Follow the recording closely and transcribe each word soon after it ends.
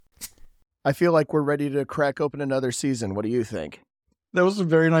I feel like we're ready to crack open another season. What do you think? That was some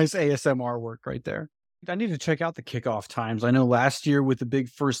very nice ASMR work right there. I need to check out the kickoff times. I know last year with the big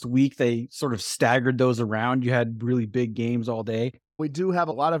first week, they sort of staggered those around. You had really big games all day. We do have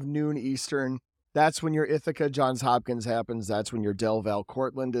a lot of noon Eastern. That's when your Ithaca Johns Hopkins happens. That's when your Del Val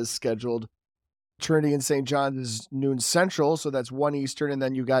Cortland is scheduled. Trinity and St. John's is noon Central, so that's 1 Eastern. And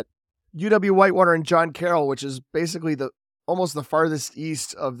then you got UW Whitewater and John Carroll, which is basically almost the farthest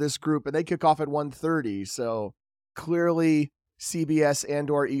east of this group, and they kick off at 1:30. So clearly CBS and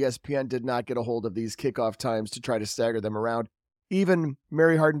or ESPN did not get a hold of these kickoff times to try to stagger them around. Even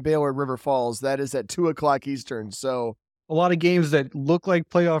Mary Hardin Baylor River Falls, that is at 2 o'clock Eastern. So a lot of games that look like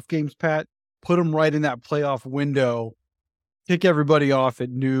playoff games, Pat, put them right in that playoff window, kick everybody off at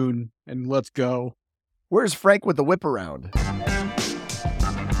noon, and let's go. Where's Frank with the whip around?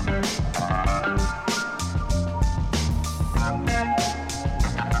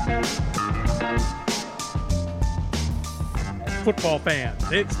 Football fans,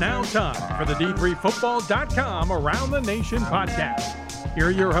 it's now time for the D3Football.com Around the Nation podcast. Here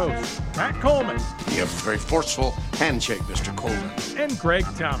are your hosts, Pat Coleman. You have a very forceful handshake, Mr. Coleman. And Greg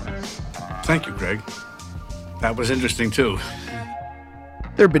Thomas. Thank you, Greg. That was interesting, too.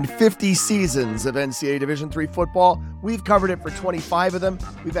 There have been 50 seasons of NCAA Division III football. We've covered it for 25 of them.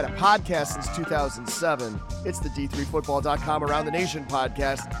 We've had a podcast since 2007. It's the D3Football.com Around the Nation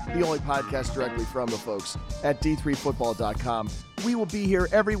podcast, the only podcast directly from the folks at D3Football.com. We will be here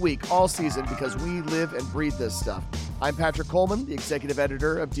every week, all season, because we live and breathe this stuff. I'm Patrick Coleman, the executive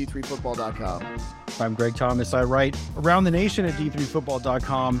editor of D3Football.com. I'm Greg Thomas. I write Around the Nation at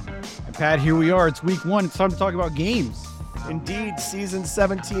D3Football.com. And Pat, here we are. It's week 1. It's time to talk about games. Indeed, season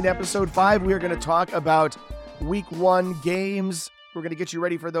 17, episode 5. We are going to talk about week 1 games. We're going to get you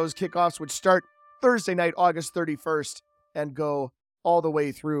ready for those kickoffs, which start Thursday night, August 31st, and go all the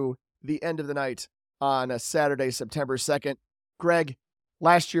way through the end of the night on a Saturday, September 2nd. Greg,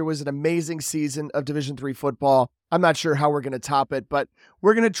 last year was an amazing season of Division III football. I'm not sure how we're going to top it, but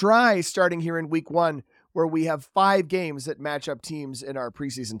we're going to try starting here in week 1, where we have 5 games that match up teams in our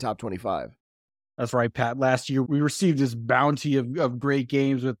preseason top 25. That's right, Pat. Last year, we received this bounty of great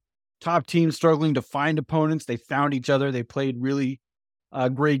games with top teams struggling to find opponents. They found each other. They played really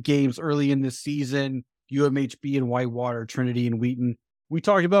great games early in this season. UMHB and Whitewater, Trinity and Wheaton. We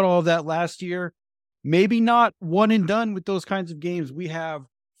talked about all of that last year. Maybe not one and done with those kinds of games. We have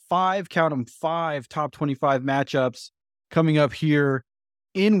 5, count them, 5 top 25 matchups coming up here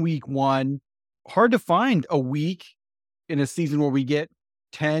in week 1. Hard to find a week in a season where we get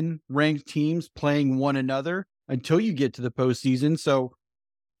 10 ranked teams playing one another until you get to the postseason. So,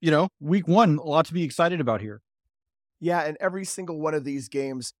 week 1, a lot to be excited about here. Yeah, and every single one of these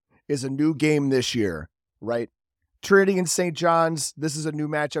games is a new game this year, right? Trinity and St. John's, this is a new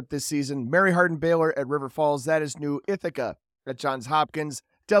matchup this season. Mary Hardin Baylor at River Falls, that is new. Ithaca at Johns Hopkins,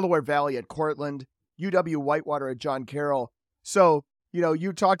 Delaware Valley at Cortland, UW Whitewater at John Carroll. So,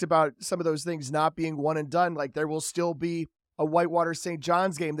 you talked about some of those things not being one and done. Like there will still be a Whitewater St.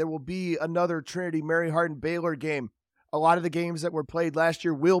 John's game. There will be another Trinity Mary Hardin Baylor game. A lot of the games that were played last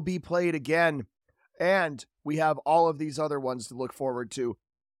year will be played again. And we have all of these other ones to look forward to.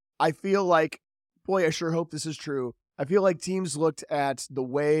 I feel like, boy, I sure hope this is true. I feel like teams looked at the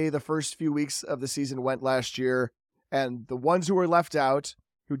way the first few weeks of the season went last year, and the ones who were left out,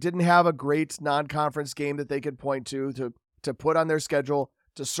 who didn't have a great non-conference game that they could point to put on their schedule,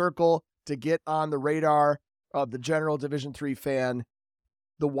 to circle, to get on the radar of the general Division III fan,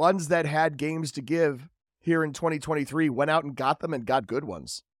 the ones that had games to give here in 2023 went out and got them and got good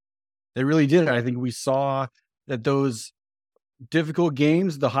ones. They really did. I think we saw that those difficult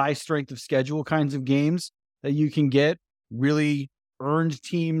games, the high strength of schedule kinds of games that you can get, really earned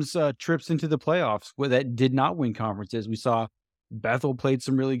teams trips into the playoffs that did not win conferences. We saw Bethel played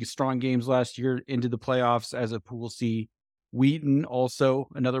some really strong games last year into the playoffs as a Pool C. Wheaton, also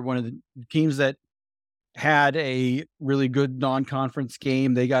another one of the teams that had a really good non-conference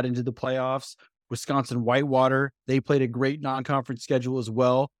game. They got into the playoffs. Wisconsin Whitewater, they played a great non-conference schedule as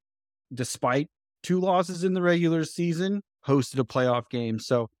well. Despite 2 losses in the regular season, hosted a playoff game.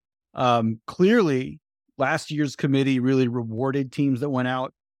 So clearly, last year's committee really rewarded teams that went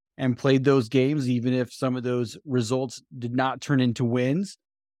out and played those games, even if some of those results did not turn into wins.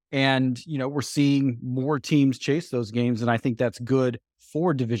 And, we're seeing more teams chase those games, and I think that's good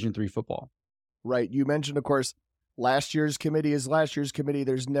for Division III football. Right. You mentioned, of course, last year's committee is last year's committee.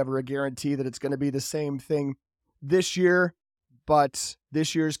 There's never a guarantee that it's going to be the same thing this year, but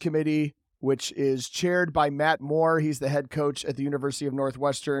this year's committee, which is chaired by Matt Moore, he's the head coach at the University of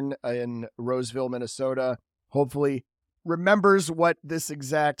Northwestern in Roseville, Minnesota. Hopefully remembers what this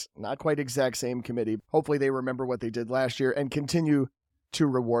not quite exact same committee, hopefully they remember what they did last year and continue to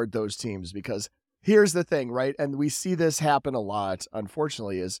reward those teams. Because here's the thing, right? And we see this happen a lot,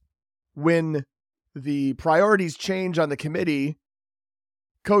 unfortunately, is when the priorities change on the committee,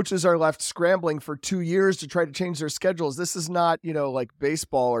 coaches are left scrambling for 2 years to try to change their schedules. This is not, like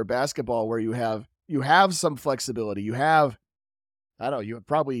baseball or basketball where you have some flexibility. You have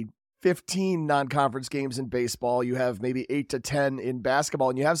probably 15 non-conference games in baseball. You have maybe 8 to 10 in basketball,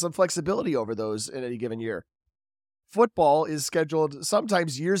 and you have some flexibility over those in any given year. Football is scheduled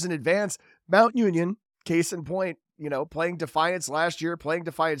sometimes years in advance. Mount Union, case in point, playing Defiance last year, playing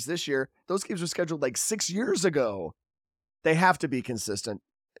Defiance this year. Those games were scheduled like 6 years ago. They have to be consistent.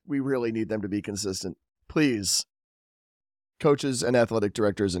 We really need them to be consistent. Please, coaches and athletic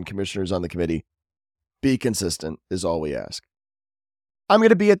directors and commissioners on the committee, be consistent is all we ask. I'm going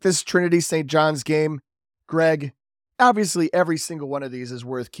to be at this Trinity St. John's game. Greg, obviously every single one of these is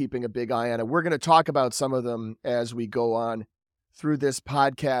worth keeping a big eye on, and we're going to talk about some of them as we go on through this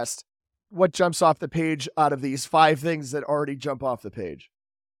podcast. What jumps off the page out of these 5 things that already jump off the page?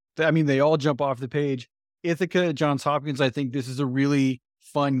 I mean, they all jump off the page. Ithaca at Johns Hopkins, I think this is a really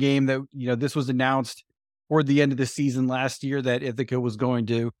fun game that, this was announced toward the end of the season last year that Ithaca was going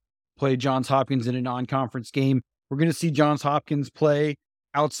to play Johns Hopkins in a non-conference game. We're going to see Johns Hopkins play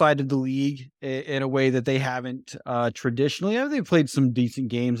outside of the league in a way that they haven't traditionally. They've played some decent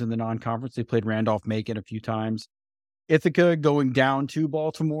games in the non-conference. They played Randolph-Macon a few times. Ithaca going down to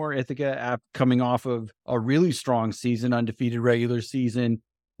Baltimore. Ithaca coming off of a really strong season, undefeated regular season,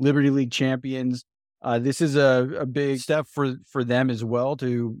 Liberty League champions. This is a big step for them as well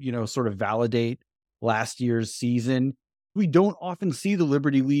to, sort of validate last year's season. We don't often see the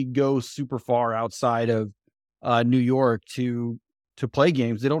Liberty League go super far outside of New York to play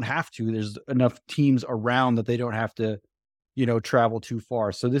games. They don't have to. There's enough teams around that they don't have to, travel too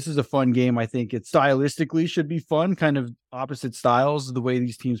far. So this is a fun game. I think it stylistically should be fun, kind of opposite styles, the way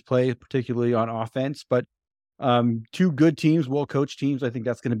these teams play, particularly on offense. But 2 good teams, well-coached teams. I think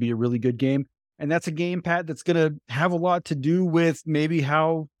that's going to be a really good game. And that's a game, Pat, that's going to have a lot to do with maybe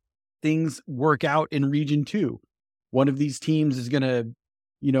how things work out in Region 2. One of these teams is going to,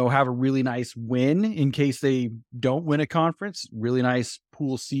 have a really nice win in case they don't win a conference. Really nice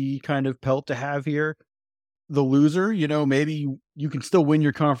Pool C kind of pelt to have here. The loser, maybe you can still win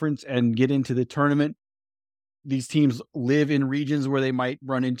your conference and get into the tournament. These teams live in regions where they might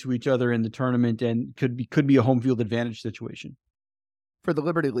run into each other in the tournament and could be a home field advantage situation. For the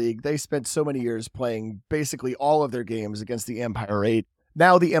Liberty League, they spent so many years playing basically all of their games against the Empire 8.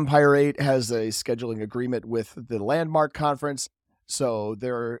 Now the Empire 8 has a scheduling agreement with the Landmark Conference, so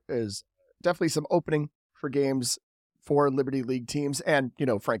there is definitely some opening for games for Liberty League teams. And,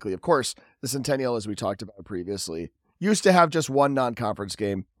 frankly, of course, the Centennial, as we talked about previously, used to have just 1 non-conference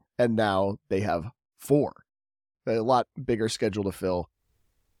game, and now they have 4. A lot bigger schedule to fill.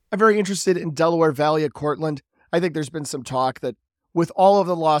 I'm very interested in Delaware Valley at Cortland. I think there's been some talk that with all of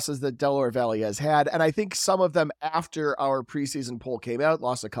the losses that Delaware Valley has had, and I think some of them after our preseason poll came out,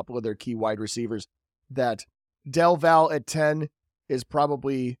 lost a couple of their key wide receivers, that Del Val at 10 is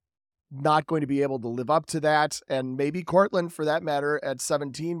probably not going to be able to live up to that. And maybe Cortland, for that matter, at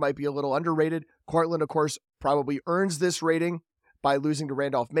 17 might be a little underrated. Cortland, of course, probably earns this rating by losing to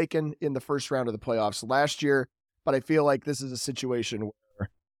Randolph-Macon in the first round of the playoffs last year. But I feel like this is a situation where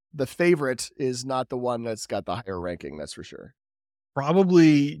the favorite is not the one that's got the higher ranking, that's for sure.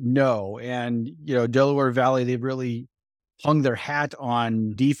 Probably no. And, Delaware Valley, they've really hung their hat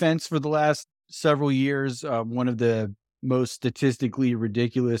on defense for the last several years. One of the most statistically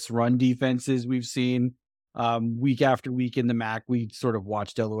ridiculous run defenses we've seen week after week in the MAC. We sort of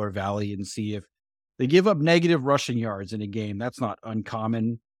watch Delaware Valley and see if they give up negative rushing yards in a game. That's not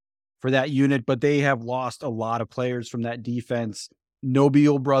uncommon for that unit, but they have lost a lot of players from that defense.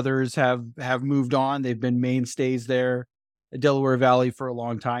 Nobile brothers have moved on. They've been mainstays there at Delaware Valley for a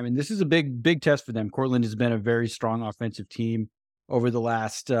long time. And this is a big test for them. Cortland has been a very strong offensive team over the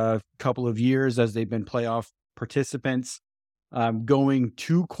last couple of years as they've been playoff participants. Going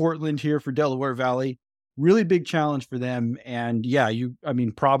to Cortland here for Delaware Valley, really big challenge for them. And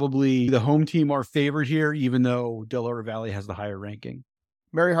probably the home team are favored here, even though Delaware Valley has the higher ranking.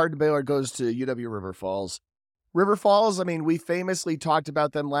 Mary Hardin-Baylor goes to UW River Falls. River Falls, we famously talked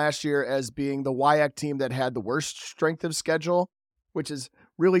about them last year as being the WIAC team that had the worst strength of schedule, which is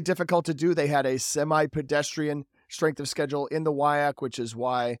really difficult to do. They had a semi-pedestrian strength of schedule in the WIAC, which is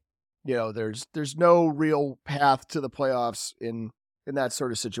why, there's no real path to the playoffs in that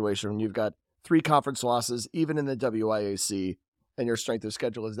sort of situation. When you've got 3 conference losses, even in the WIAC, and your strength of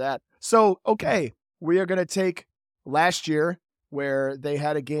schedule is that. So, okay, we are going to take last year where they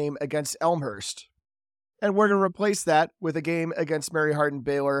had a game against Elmhurst. And we're going to replace that with a game against Mary Hardin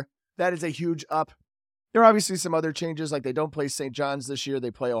Baylor. That is a huge up. There are obviously some other changes, like they don't play St. John's this year.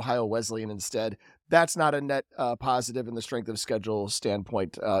 They play Ohio Wesleyan instead. That's not a net positive in the strength of schedule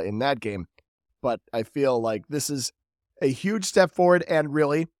standpoint in that game. But I feel like this is a huge step forward, and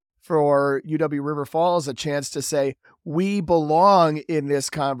really for UW River Falls, a chance to say, we belong in this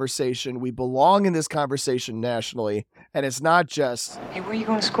conversation. We belong in this conversation nationally. And it's not just... Hey, where are you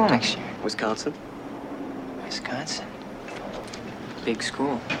going to school next year? Wisconsin. Wisconsin. Big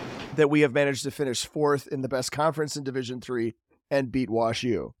school. that we have managed to finish fourth in the best conference in Division III and beat Wash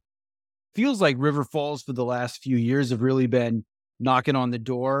U. Feels like River Falls for the last few years have really been knocking on the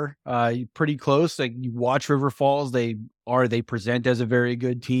door pretty close. Like, you watch River Falls, they present as a very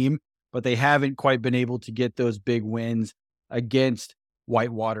good team, but they haven't quite been able to get those big wins against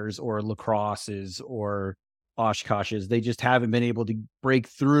Whitewaters or La Crosses or Oshkoshes. They just haven't been able to break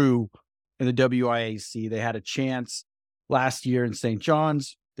through in the WIAC. They had a chance last year in St.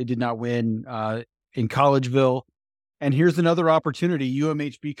 John's. They did not win in Collegeville. And here's another opportunity,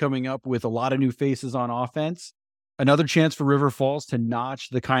 UMHB coming up with a lot of new faces on offense. Another chance for River Falls to notch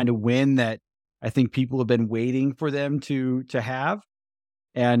the kind of win that I think people have been waiting for them to have.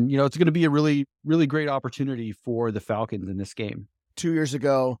 And, you know, it's going to be a really, really great opportunity for the Falcons in this game. 2 years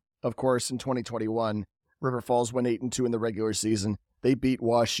ago, of course, in 2021, River Falls went 8-2 in the regular season. They beat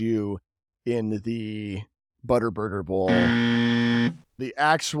Wash U in the Butterburger Bowl. The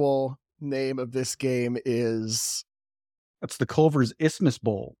actual name of this game is... That's the Culver's Isthmus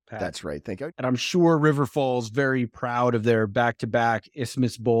Bowl, Pat. That's right. Thank you. And I'm sure River Falls very proud of their back-to-back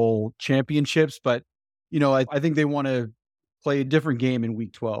Isthmus Bowl championships, but, you know, I think they want to play a different game in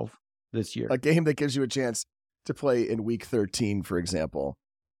Week 12 this year. A game that gives you a chance to play in Week 13, for example.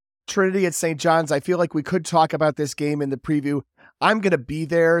 Trinity at St. John's, I feel like we could talk about this game in the preview. I'm going to be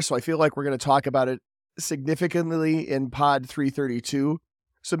there, so I feel like we're going to talk about it significantly in Pod 332,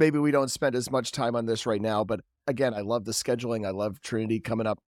 so maybe we don't spend as much time on this right now, but again, I love the scheduling. I love Trinity coming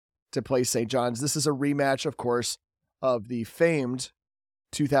up to play St. John's. This is a rematch, of course, of the famed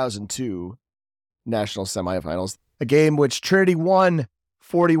 2002 national semifinals, a game which Trinity won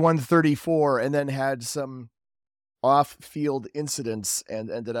 41-34 and then had some off-field incidents and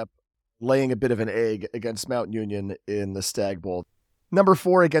ended up laying a bit of an egg against Mount Union in the Stag Bowl. Number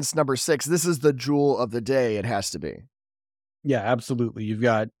 4 against number 6. This is the jewel of the day. It has to be. Yeah, absolutely. You've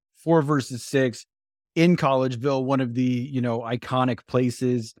got 4 versus 6 in Collegeville, one of the, you know, iconic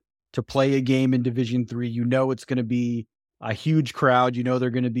places to play a game in Division III. You know, it's going to be a huge crowd. You know, they're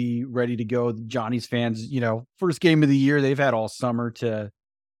going to be ready to go. Johnny's fans, you know, first game of the year, they've had all summer to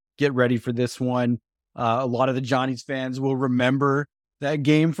get ready for this one. A lot of the Johnny's fans will remember that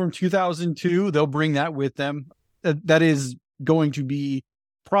game from 2002. They'll bring that with them. That is going to be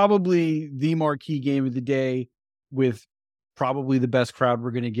probably the marquee game of the day, with probably the best crowd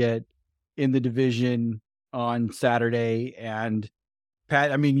we're going to get in the division on Saturday. And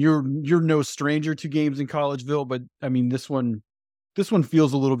Pat, I mean, you're no stranger to games in Collegeville, but I mean, this one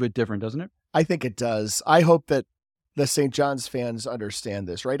feels a little bit different, doesn't it? I think it does. I hope that the St. John's fans understand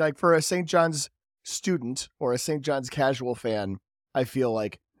this, right? Like, for a St. John's student or a St. John's casual fan, I feel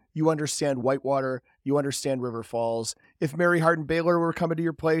like you understand Whitewater, you understand River Falls. If Mary Hardin Baylor were coming to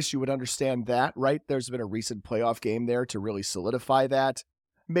your place, you would understand that, right? There's been a recent playoff game there to really solidify that.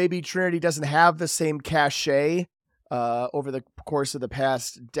 Maybe Trinity doesn't have the same cachet over the course of the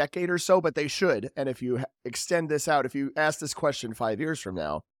past decade or so, but they should. And if you extend this out, if you ask this question 5 years from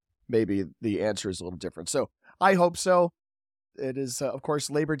now, maybe the answer is a little different. So I hope so. It is, of course,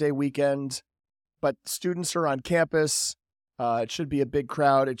 Labor Day weekend, but students are on campus. It should be a big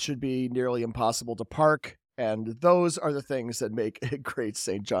crowd. It should be nearly impossible to park. And those are the things that make a great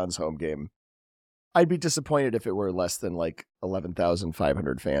St. John's home game. I'd be disappointed if it were less than like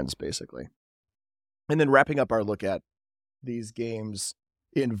 11,500 fans, basically. And then wrapping up our look at these games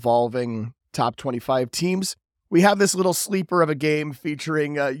involving top 25 teams, we have this little sleeper of a game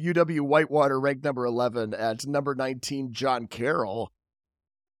featuring UW Whitewater, ranked number 11, at number 19, John Carroll.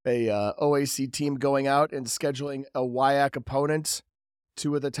 A OAC team going out and scheduling a WIAC opponent.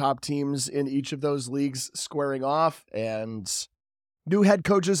 2 of the top teams in each of those leagues squaring off, and new head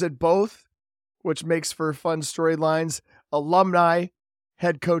coaches at both, which makes for fun storylines. Alumni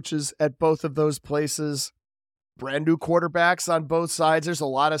head coaches at both of those places. Brand new quarterbacks on both sides. There's a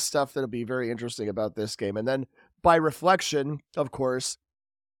lot of stuff that'll be very interesting about this game. And then by reflection, of course,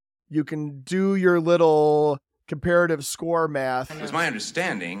 you can do your little comparative score math. It was my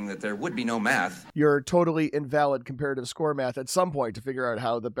understanding that there would be no math. Your totally invalid comparative score math at some point to figure out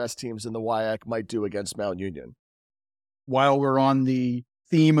how the best teams in the WIAC might do against Mount Union. while we're on the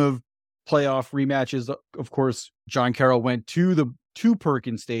theme of playoff rematches, of course, John Carroll went to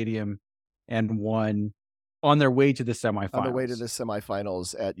Perkins Stadium and won on their way to the semifinals. On the way to the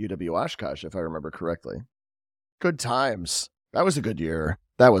semifinals at UW Oshkosh, if I remember correctly. Good times. That was a good year.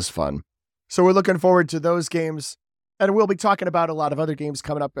 That was fun. So we're looking forward to those games. And we'll be talking about a lot of other games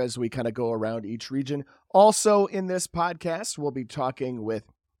coming up as we kind of go around each region. Also in this podcast, we'll be talking with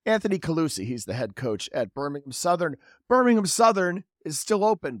Anthony Calusi. He's the head coach at Birmingham Southern. Birmingham Southern is still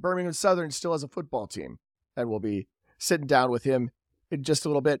open. Birmingham Southern still has a football team. And we'll be sitting down with him in just a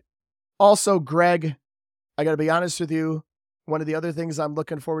little bit. Also, Greg, I got to be honest with you. One of the other things I'm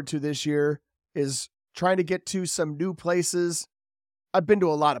looking forward to this year is trying to get to some new places. I've been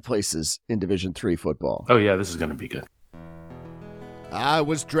to a lot of places in Division III football. Oh, yeah, this is going to be good. I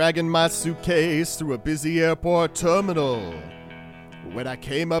was dragging my suitcase through a busy airport terminal when I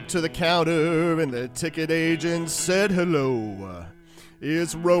came up to the counter and the ticket agent said hello.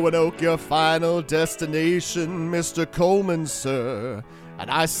 Is Roanoke your final destination, Mr. Coleman, sir? And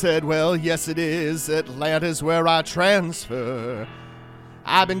I said, well, yes it is. Atlanta's where I transfer.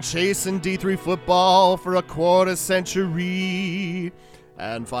 I've been chasing D3 football for a quarter century.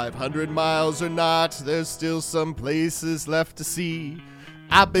 And 500 miles or not, there's still some places left to see.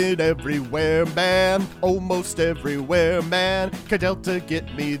 I've been everywhere, man, almost everywhere, man. Can Delta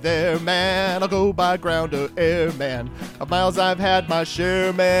get me there, man? I'll go by ground or air, man. Of miles I've had my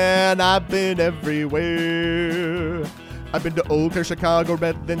share, man. I've been everywhere. I've been to Eau Claire, Chicago,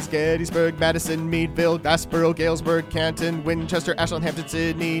 Redlands, Gettysburg, Madison, Meadville, Glassboro, Galesburg, Canton, Winchester, Ashland, Hampton,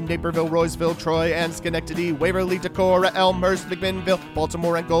 Sydney, Naperville, Royceville, Troy, and Schenectady, Waverly, Decorah, Elmhurst, McMinnville,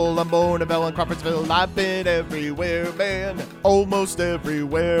 Baltimore, Angola, Monaville, and Crawfordsville. I've been everywhere, man, almost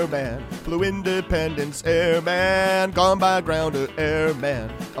everywhere, man. Flew Independence Air, man, gone by ground or air, man.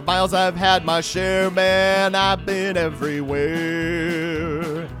 Of miles I've had my share, man, I've been everywhere.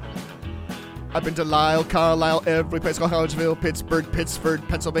 I've been to Lisle, Carlisle, every place called Collegeville, Pittsburgh, Pittsford,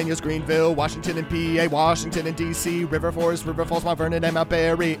 Pennsylvania's Greenville, Washington and PA, Washington and DC, River Forest, River Falls, Mount Vernon, and Mount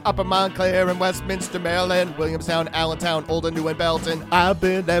Berry, Upper Montclair and Westminster, Maryland, Williamstown, Allentown, Old New and Belton. I've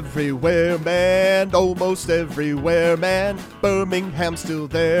been everywhere, man, almost everywhere, man. Birmingham still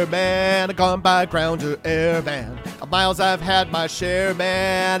there, man. Gone by ground or air, man. Of miles I've had my share,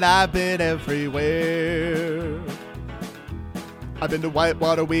 man. I've been everywhere. I've been to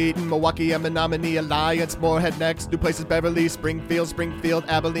Whitewater, Wheaton, Milwaukee, and Menominee, Alliance, Moorhead next, new places, Beverly, Springfield,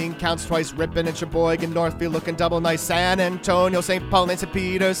 Abilene, counts twice, Ripon and Sheboygan, Northfield looking double nice, San Antonio, St. Paul and St.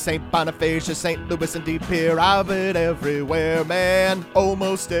 Peter, St. Boniface, St. Louis and Deep Pier. I've been everywhere, man,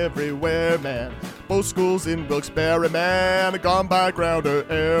 almost everywhere, man. Both schools in Wilkes-Barre, man, gone by ground or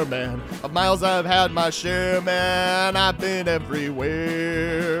air, man. Of miles I've had my share, man, I've been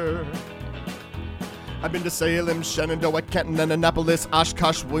everywhere. I've been to Salem, Shenandoah, Canton, and Annapolis,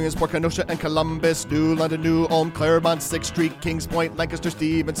 Oshkosh, Williamsport, Kenosha, and Columbus, New London, New Ulm, Claremont, 6th Street, Kings Point, Lancaster,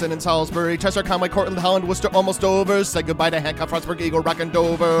 Stevenson, and Salisbury, Chester, Conway, Cortland, Holland, Worcester, almost over. Say goodbye to Hancock, Frostburg, Eagle Rock, and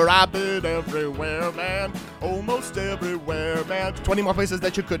Dover. I've been everywhere, man, almost everywhere, man. 20 more places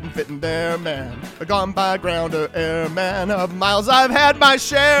that you couldn't fit in there, man. Gone by ground or air, man. Of miles I've had my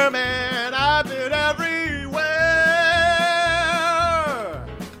share, man. I've been everywhere.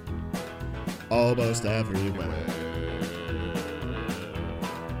 Almost everywhere.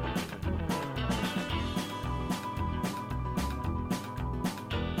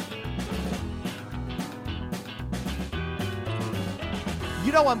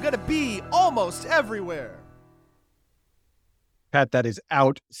 You know I'm going to be almost everywhere. Pat, that is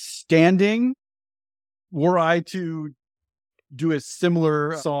outstanding. Were I to do a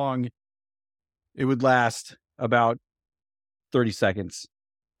similar song, it would last about 30 seconds.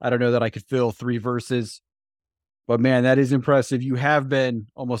 I don't know that I could fill 3 verses, but man, that is impressive. You have been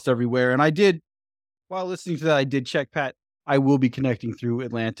almost everywhere. And I did, while listening to that, I did check, Pat, I will be connecting through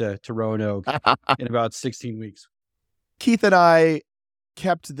Atlanta to Roanoke in about 16 weeks. Keith and I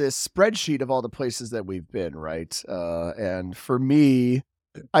kept this spreadsheet of all the places that we've been, right? And for me,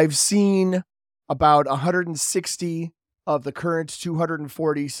 I've seen about 160 of the current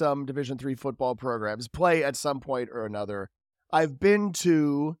 240 some Division III football programs play at some point or another. I've been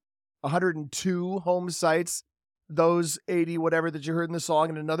to 102 home sites, those 80 whatever that you heard in the song,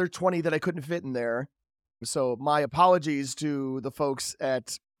 and another 20 that I couldn't fit in there. So my apologies to the folks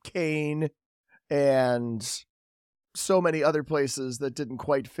at Kane and so many other places that didn't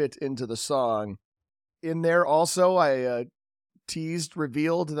quite fit into the song. In there also, I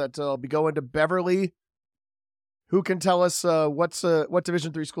revealed that I'll be going to Beverly. Who can tell us what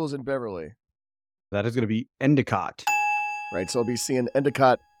Division III school is in Beverly? That is going to be Endicott. Right, so I'll be seeing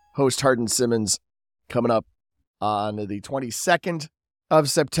Endicott host Hardin Simmons coming up on the 22nd of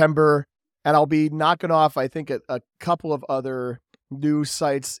September. And I'll be knocking off, I think, a couple of other new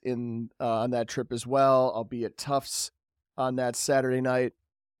sites on that trip as well. I'll be at Tufts on that Saturday night.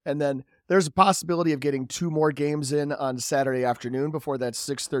 And then there's a possibility of getting 2 more games in on Saturday afternoon before that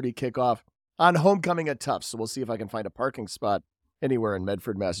 6:30 kickoff on homecoming at Tufts. So we'll see if I can find a parking spot anywhere in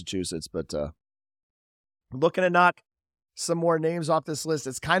Medford, Massachusetts. But looking to knock some more names off this list.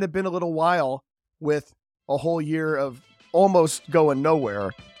 It's kind of been a little while with a whole year of almost going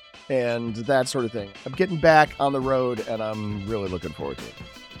nowhere and that sort of thing. I'm getting back on the road, and I'm really looking forward to it.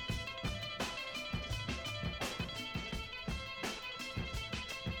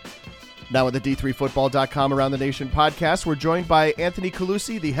 Now with the D3Football.com Around the Nation podcast, we're joined by Anthony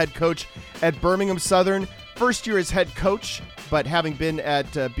Calusi, the head coach at Birmingham Southern. First year as head coach, but having been at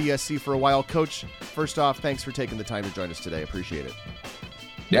BSC for a while. Coach, first off, thanks for taking the time to join us today. Appreciate it.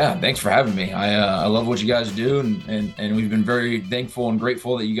 Yeah, thanks for having me. I love what you guys do, and we've been very thankful and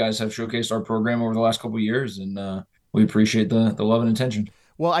grateful that you guys have showcased our program over the last couple of years, and we appreciate the love and attention.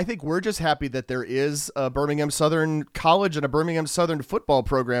 Well, I think we're just happy that there is a Birmingham Southern College and a Birmingham Southern football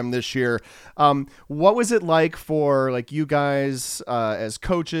program this year. What was it like for you guys as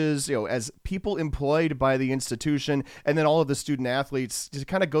coaches, as people employed by the institution, and then all of the student athletes to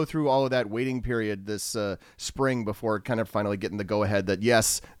kind of go through all of that waiting period this spring before kind of finally getting the go-ahead that,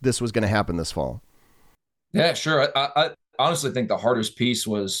 yes, this was going to happen this fall? Yeah, sure. I honestly think the hardest piece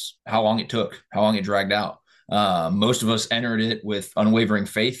was how long it took, how long it dragged out. Most of us entered it with unwavering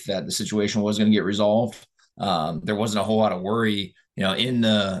faith that the situation was going to get resolved. There wasn't a whole lot of worry, in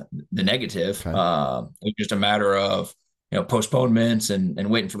the negative. Okay. It was just a matter of, postponements and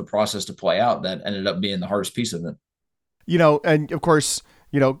waiting for the process to play out. That ended up being the hardest piece of it. And of course,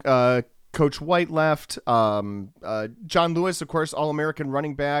 Coach White left. John Lewis, of course, All-American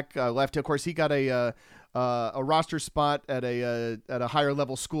running back, left. Of course, he got a roster spot at a higher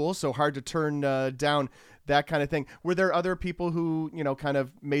level school, so hard to turn down. That kind of thing. Were there other people who, kind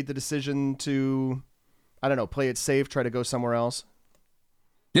of made the decision to, play it safe, try to go somewhere else?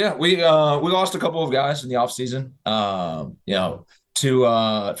 Yeah, we lost a couple of guys in the off season. For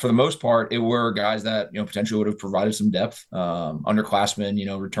the most part, it were guys that, potentially would have provided some depth,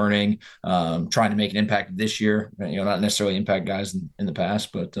 underclassmen, returning, trying to make an impact this year, not necessarily impact guys in the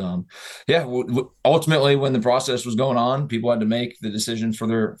past, but ultimately when the process was going on, people had to make the decision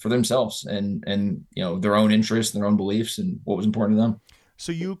for themselves and their own interests, their own beliefs, and what was important to them.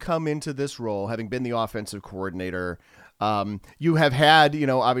 So you come into this role, having been the offensive coordinator. You have had,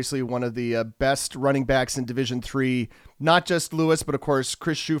 obviously one of the best running backs in Division III, not just Lewis, but of course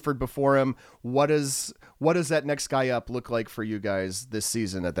Chris Shuford before him. What does that next guy up look like for you guys this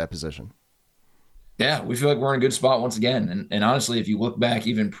season at that position? Yeah, we feel like we're in a good spot once again. And honestly, if you look back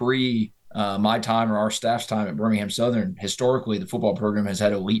even pre my time or our staff's time at Birmingham Southern, historically the football program has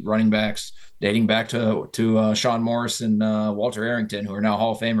had elite running backs dating back to Sean Morris and Walter Arrington, who are now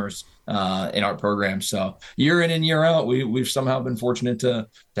Hall of Famers in our program. So year in and year out, we've somehow been fortunate to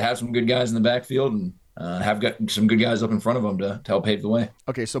have some good guys in the backfield and have got some good guys up in front of them to help pave the way.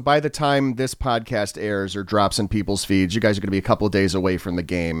 Okay, so by the time this podcast airs or drops in people's feeds, you guys are going to be a couple of days away from the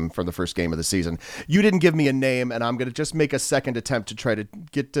game, from the first game of the season. You didn't give me a name, and I'm going to just make a second attempt to try to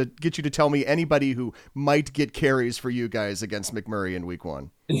get you to tell me anybody who might get carries for you guys against McMurray in Week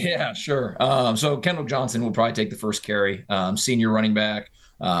 1. Yeah, sure. So Kendall Johnson will probably take the first carry, senior running back.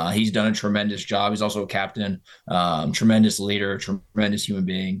 He's done a tremendous job. He's also a captain, tremendous leader, tremendous human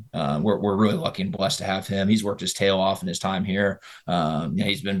being. We're really lucky and blessed to have him. He's worked his tail off in his time here.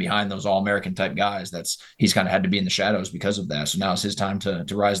 He's been behind those All-American type guys. He's kind of had to be in the shadows because of that. So now it's his time to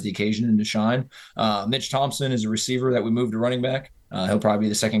rise to the occasion and to shine. Mitch Thompson is a receiver that we moved to running back. He'll probably be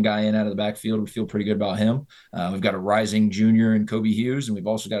the second guy in out of the backfield. We feel pretty good about him. We've got a rising junior in Kobe Hughes, and we've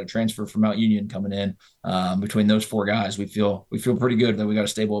also got a transfer from Mount Union coming in. Between those 4 guys, we feel pretty good that we got a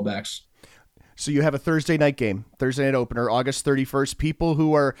stable of backs. So you have a Thursday night game, Thursday night opener, August 31st. People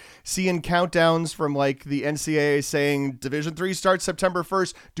who are seeing countdowns from the NCAA saying Division III starts September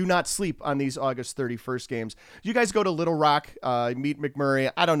 1st, do not sleep on these August 31st games. You guys go to Little Rock, meet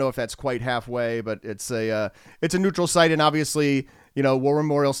McMurray. I don't know if that's quite halfway, but it's a neutral site, and obviously, War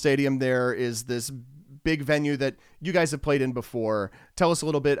Memorial Stadium there is this big venue that you guys have played in before. Tell us a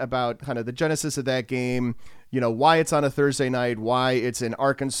little bit about kind of the genesis of that game, why it's on a Thursday night, why it's in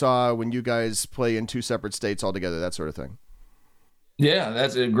Arkansas when you guys play in 2 separate states altogether, that sort of thing. Yeah,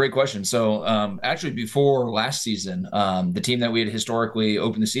 that's a great question. So actually before last season, the team that we had historically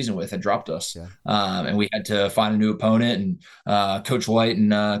opened the season with had dropped us. Yeah. And we had to find a new opponent. And Coach White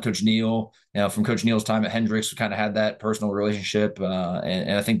and Coach Neal, from Coach Neal's time at Hendricks, we kind of had that personal relationship.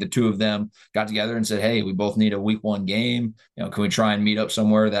 And I think the two of them got together and said, hey, we both need a week one game. Can we try and meet up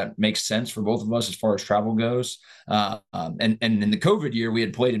somewhere that makes sense for both of us as far as travel goes? And in the COVID year, we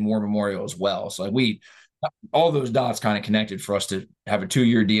had played in War Memorial as well. So all those dots kind of connected for us to have a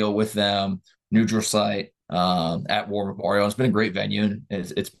 2-year deal with them, neutral site at War Memorial. It's been a great venue, and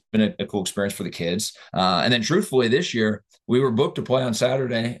it's been a cool experience for the kids. And then truthfully, this year, we were booked to play on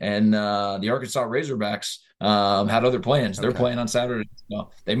Saturday, and the Arkansas Razorbacks had other plans. They're playing on Saturday, so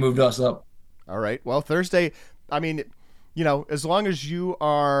they moved us up. All right. Well, Thursday, I mean, as long as you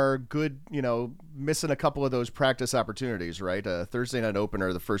are good, missing a couple of those practice opportunities, right? Thursday night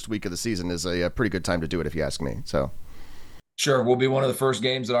opener, the first week of the season, is a pretty good time to do it, if you ask me. So, sure, we'll be one of the first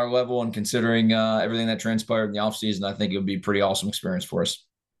games at our level, and considering everything that transpired in the offseason, I think it would be a pretty awesome experience for us.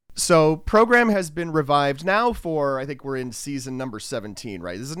 So, program has been revived now for, I think we're in season number 17,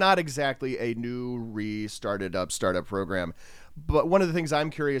 right? This is not exactly a new startup program. But one of the things I'm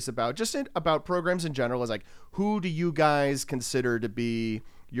curious about, about programs in general, is like, who do you guys consider to be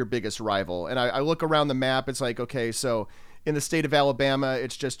your biggest rival? And I look around the map, it's like, okay, so in the state of Alabama,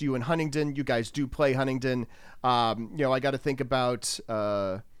 it's just you and Huntington. You guys do play Huntington. I got to think about,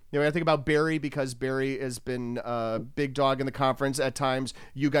 I think about Barry, because Barry has been big dog in the conference at times.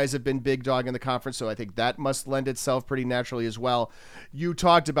 You guys have been big dog in the conference, so I think that must lend itself pretty naturally as well. You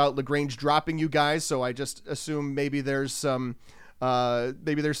talked about LaGrange dropping you guys, so I just assume maybe there's some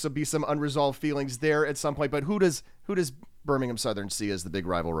unresolved feelings there at some point. But who does Birmingham Southern see as the big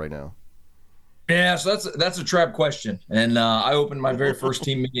rival right now? Yeah, so that's a trap question, and I opened my very first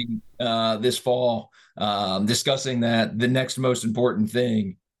team meeting this fall discussing that the next most important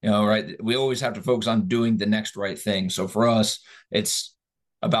thing. Right. We always have to focus on doing the next right thing. So for us, it's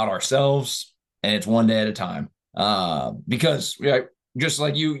about ourselves, and it's one day at a time. Because just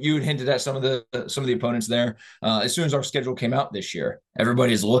like you had hinted at some of the opponents there, as soon as our schedule came out this year,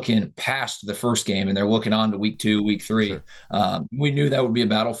 everybody's looking past the first game and they're looking on to week 2, week 3. Sure. We knew that would be a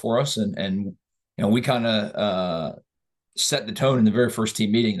battle for us, and we kind of set the tone in the very first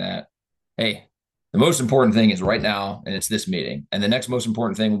team meeting that, hey, the most important thing is right now, and it's this meeting. And the next most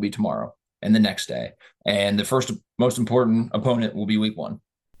important thing will be tomorrow and the next day. And the first most important opponent will be week 1.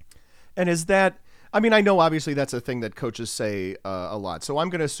 And is that, I mean, I know obviously that's a thing that coaches say a lot. So I'm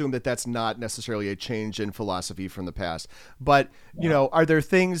going to assume that that's not necessarily a change in philosophy from the past. But, are there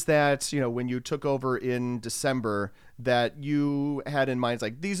things that, when you took over in December that you had in mind,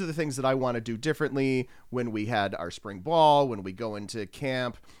 like, these are the things that I want to do differently when we had our spring ball, when we go into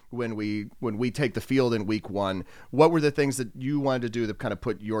camp, when we take the field in week 1? What were the things that you wanted to do that kind of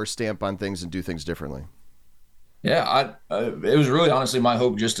put your stamp on things and do things differently? Yeah, it was really honestly my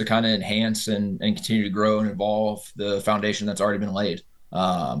hope just to kind of enhance and continue to grow and evolve the foundation that's already been laid.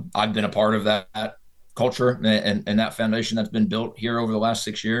 I've been a part of that culture and that foundation that's been built here over the last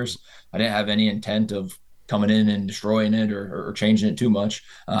 6 years. I didn't have any intent of coming in and destroying it or changing it too much.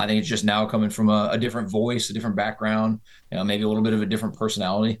 I think it's just now coming from a different voice, a different background, maybe a little bit of a different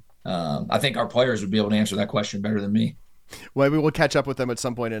personality. I think our players would be able to answer that question better than me. Well, maybe we'll catch up with them at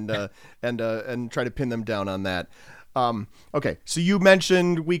some point and try to pin them down on that. Okay, so you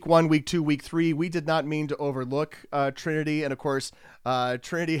mentioned week 1, week 2, week 3. We did not mean to overlook Trinity, and of course,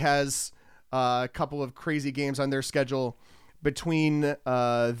 Trinity has a couple of crazy games on their schedule between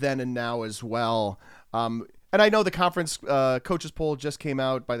then and now as well. And I know the conference coaches poll just came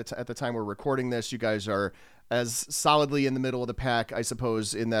out at the time we're recording this. You guys are as solidly in the middle of the pack, I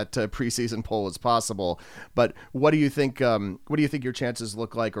suppose, in that preseason poll as possible. But what do you think? What do you think your chances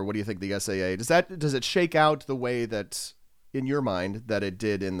look like, or what do you think the SAA does it shake out the way that, in your mind, that it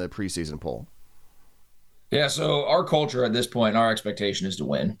did in the preseason poll? Yeah, so our culture at this point, our expectation is to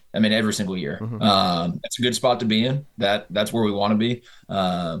win. I mean, every single year. Mm-hmm. That's a good spot to be in. That's where we want to be.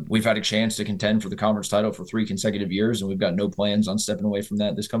 We've had a chance to contend for the conference title for 3 consecutive years, and we've got no plans on stepping away from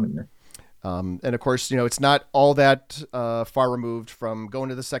that this coming year. And of course, it's not all that far removed from going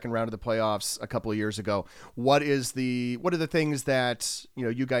to the second round of the playoffs a couple of years ago. What are the things that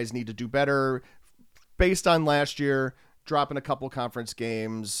you guys need to do better based on last year, dropping a couple conference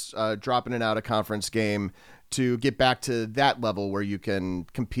games, dropping an out of conference game, to get back to that level where you can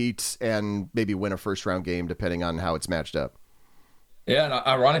compete and maybe win a first round game depending on how it's matched up? Yeah, and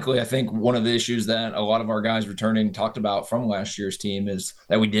ironically, I think one of the issues that a lot of our guys returning talked about from last year's team is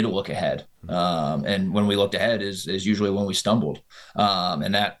that we did look ahead. And when we looked ahead is usually when we stumbled.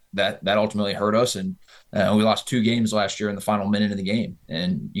 And that ultimately hurt us. And We lost 2 games last year in the final minute of the game,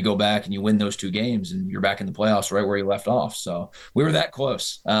 and you go back and you win those 2 games, and you're back in the playoffs right where you left off. So we were that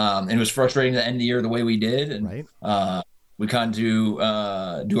close, and it was frustrating to end the year the way we did, and we kind of do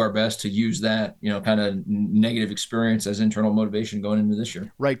our best to use that, kind of negative experience as internal motivation going into this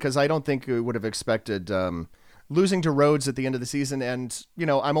year. Right, because I don't think we would have expected losing to Rhodes at the end of the season. And,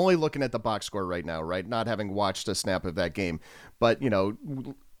 I'm only looking at the box score right now, right? Not having watched a snap of that game. But,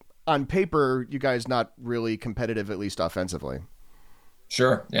 on paper, you guys not really competitive, at least offensively.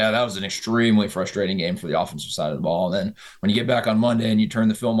 Sure. Yeah, that was an extremely frustrating game for the offensive side of the ball. And then when you get back on Monday and you turn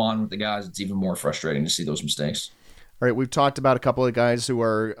the film on with the guys, it's even more frustrating to see those mistakes. All right, we've talked about a couple of guys who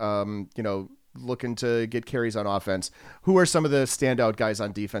are, looking to get carries on offense. Who are some of the standout guys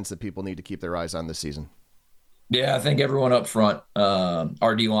on defense that people need to keep their eyes on this season? Yeah, I think everyone up front,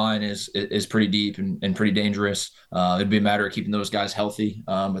 our D-line is pretty deep and pretty dangerous. It'd be a matter of keeping those guys healthy,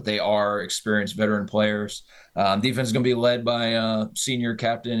 but they are experienced veteran players. Defense is going to be led by senior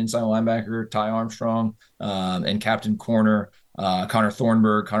captain inside linebacker Ty Armstrong and captain corner Connor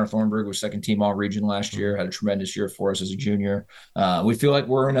Thornburg. Connor Thornburg was second team All-Region last year, had a tremendous year for us as a junior. We feel like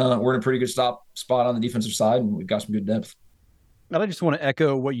we're in a pretty good spot on the defensive side, and we've got some good depth. And I just want to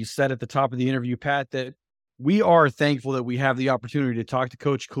echo what you said at the top of the interview, Pat, that we are thankful that we have the opportunity to talk to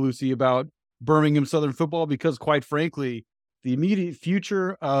Coach Calusi about Birmingham Southern football, because quite frankly, the immediate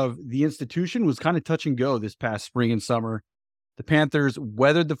future of the institution was kind of touch and go this past spring and summer. The Panthers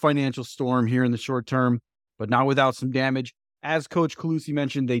weathered the financial storm here in the short term, but not without some damage. As Coach Calusi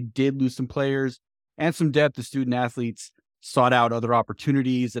mentioned, they did lose some players and some depth. The student athletes sought out other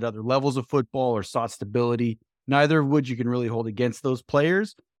opportunities at other levels of football or sought stability, neither of which you can really hold against those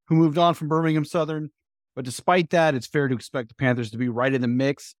players who moved on from Birmingham Southern. But despite that, it's fair to expect the Panthers to be right in the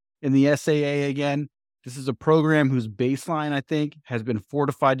mix in the SAA again. This is a program whose baseline, I think, has been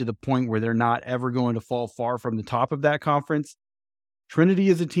fortified to the point where they're not ever going to fall far from the top of that conference. Trinity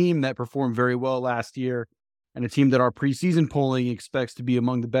is a team that performed very well last year, and a team that our preseason polling expects to be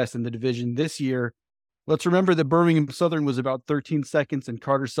among the best in the division this year. Let's remember that Birmingham Southern was about 13 seconds and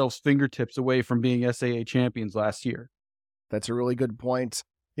Carter Self's fingertips away from being SAA champions last year. That's a really good point.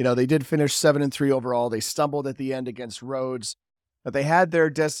 They did finish 7-3 overall. They stumbled at the end against Rhodes, but they had their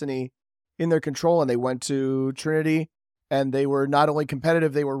destiny in their control, and they went to Trinity, and they were not only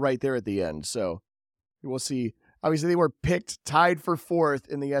competitive, they were right there at the end. So we'll see. Obviously, they were tied for 4th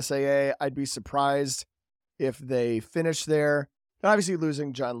in the SAA. I'd be surprised if they finish there. And obviously,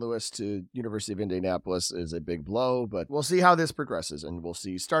 losing John Lewis to University of Indianapolis is a big blow, but we'll see how this progresses, and we'll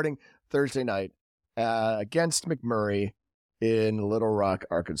see starting Thursday night against McMurray in Little Rock,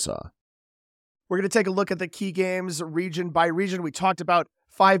 Arkansas. We're going to take a look at the key games region by region. We talked about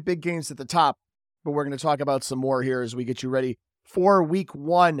 5 big games at the top, but we're going to talk about some more here as we get you ready for week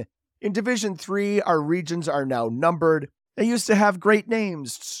 1. In Division 3, our regions are now numbered. They used to have great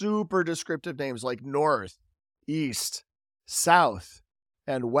names, super descriptive names like North, East, South,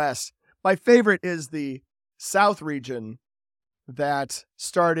 and West. My favorite is the South region that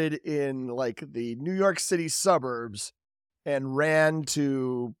started in like the New York City suburbs and ran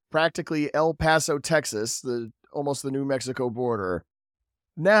to practically El Paso, Texas, almost the New Mexico border.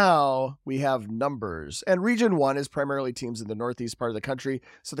 Now we have numbers, and Region 1 is primarily teams in the northeast part of the country.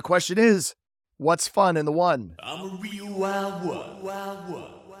 So the question is, what's fun in the 1? I'm a real wild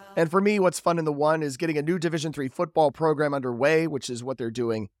one. And for me, what's fun in the 1 is getting a new Division 3 football program underway, which is what they're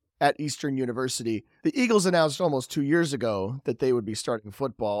doing at Eastern University. The Eagles announced almost 2 years ago that they would be starting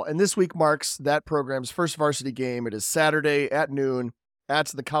football, and this week marks that program's first varsity game. It is Saturday at noon at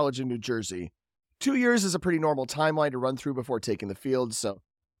the College of New Jersey. 2 years is a pretty normal timeline to run through before taking the field, so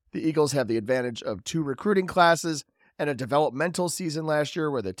the Eagles have the advantage of 2 recruiting classes and a developmental season last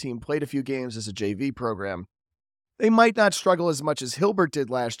year where the team played a few games as a JV program. They might not struggle as much as Hilbert did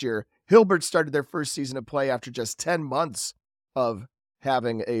last year. Hilbert started their first season of play after just 10 months of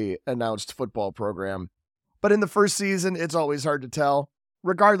having a announced football program. But in the first season, it's always hard to tell.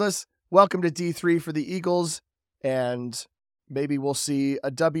 Regardless, welcome to D3 for the Eagles, and maybe we'll see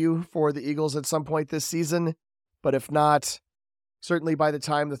a W for the Eagles at some point this season. But if not, certainly by the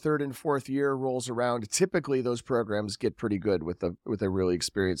time the 3rd and 4th year rolls around, typically those programs get pretty good with a really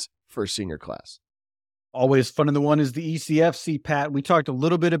experienced first senior class. Always fun in the 1 is the ECFC, Pat. We talked a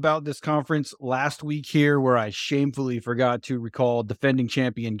little bit about this conference last week here, where I shamefully forgot to recall defending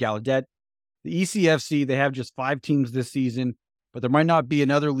champion Gallaudet. The ECFC, they have just 5 teams this season, but there might not be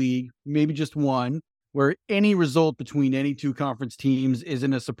another league, maybe just one, where any result between any 2 conference teams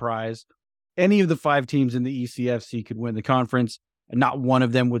isn't a surprise. Any of the 5 teams in the ECFC could win the conference, and not one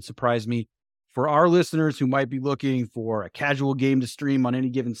of them would surprise me. For our listeners who might be looking for a casual game to stream on any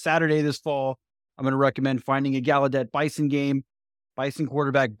given Saturday this fall, I'm going to recommend finding a Gallaudet Bison game. Bison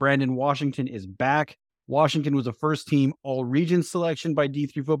quarterback Brandon Washington is back. Washington was a first-team all-region selection by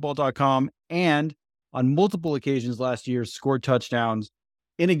D3Football.com and on multiple occasions last year scored touchdowns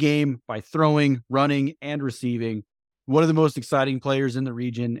in a game by throwing, running, and receiving. One of the most exciting players in the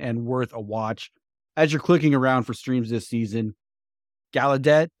region and worth a watch. As you're clicking around for streams this season,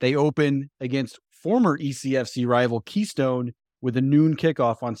 Gallaudet, they open against former ECFC rival Keystone with a noon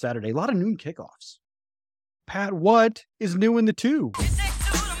kickoff on Saturday. A lot of noon kickoffs. Pat, what is new in the two?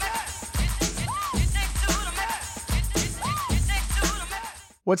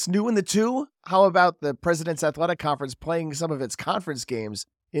 What's new in the two? How about the President's Athletic Conference playing some of its conference games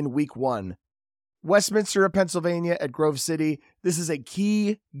in week 1? Westminster of Pennsylvania at Grove City. This is a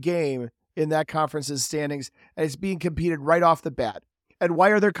key game in that conference's standings, and it's being competed right off the bat. And why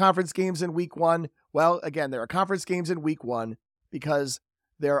are there conference games in week 1? Well, again, there are conference games in week 1 because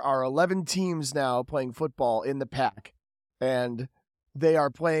there are 11 teams now playing football in the pack, and they are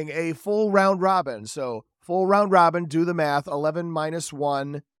playing a full round robin. So full round robin, do the math, 11 minus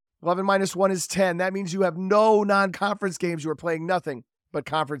 1. 11 minus 1 is 10. That means you have no non-conference games. You are playing nothing but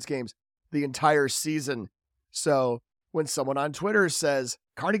conference games the entire season. So when someone on Twitter says,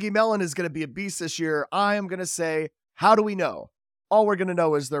 Carnegie Mellon is going to be a beast this year, I am going to say, how do we know? All we're going to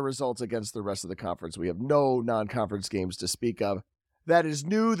know is their results against the rest of the conference. We have no non-conference games to speak of. That is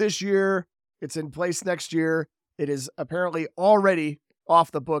new this year. It's in place next year. It is apparently already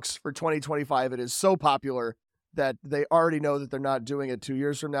off the books for 2025. It is so popular that they already know that they're not doing it 2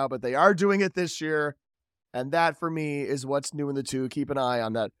 years from now, but they are doing it this year. And that, for me, is what's new in the two. Keep an eye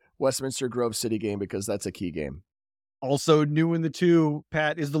on that Westminster Grove City game because that's a key game. Also new in the two,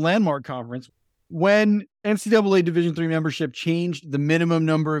 Pat, is the Landmark Conference. When NCAA Division III membership changed the minimum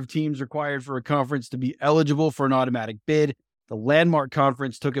number of teams required for a conference to be eligible for an automatic bid, the Landmark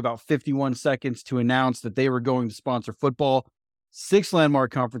Conference took about 51 seconds to announce that they were going to sponsor football. 6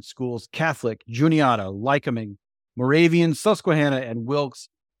 Landmark Conference schools, Catholic, Juniata, Lycoming, Moravian, Susquehanna, and Wilkes,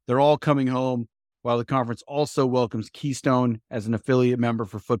 they're all coming home, while the conference also welcomes Keystone as an affiliate member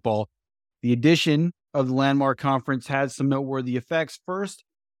for football. The addition of the Landmark Conference has some noteworthy effects. First,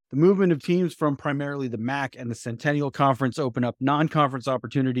 the movement of teams from primarily the MAC and the Centennial Conference open up non-conference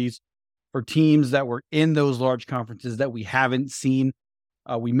opportunities for teams that were in those large conferences that we haven't seen.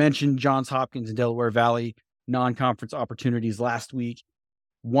 We mentioned Johns Hopkins and Delaware Valley non-conference opportunities last week.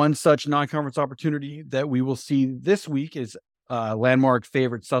 One such non-conference opportunity that we will see this week is Landmark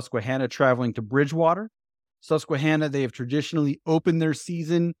favorite Susquehanna traveling to Bridgewater. Susquehanna, they have traditionally opened their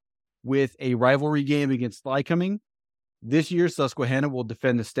season with a rivalry game against Lycoming. This year, Susquehanna will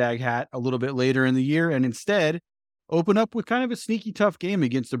defend the Stag Hat a little bit later in the year and instead open up with kind of a sneaky tough game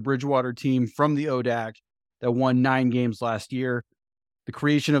against the Bridgewater team from the ODAC that won 9 games last year. The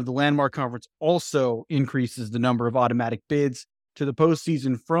creation of the Landmark Conference also increases the number of automatic bids to the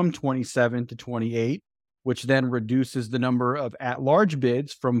postseason from 27 to 28, which then reduces the number of at-large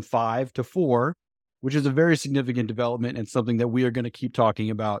bids from 5 to 4, which is a very significant development and something that we are going to keep talking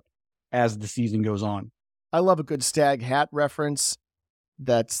about as the season goes on. I love a good Stag Hat reference.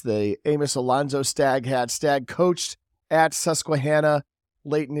 That's the Amos Alonzo Stag Hat. Stag coached at Susquehanna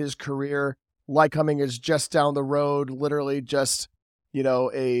late in his career. Lycoming is just down the road, literally just,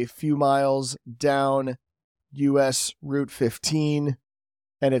 a few miles down US Route 15.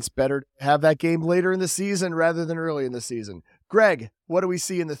 And it's better to have that game later in the season rather than early in the season. Greg, what do we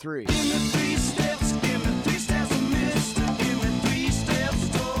see in the 3?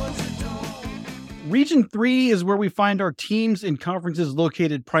 Region 3 is where we find our teams in conferences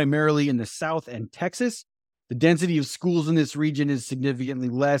located primarily in the South and Texas. The density of schools in this region is significantly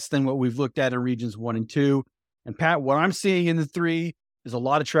less than what we've looked at in regions 1 and 2. And Pat, what I'm seeing in the 3 is a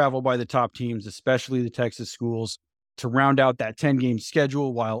lot of travel by the top teams, especially the Texas schools, to round out that 10-game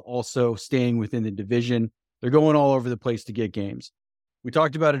schedule while also staying within the division. They're going all over the place to get games. We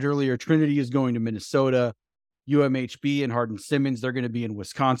talked about it earlier. Trinity is going to Minnesota. UMHB and Hardin-Simmons, they're going to be in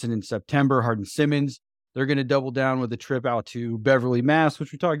Wisconsin in September. Hardin-Simmons, they're going to double down with a trip out to Beverly, Mass.,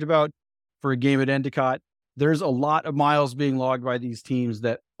 which we talked about for a game at Endicott. There's a lot of miles being logged by these teams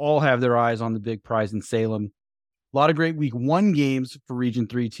that all have their eyes on the big prize in Salem. A lot of great week 1 games for Region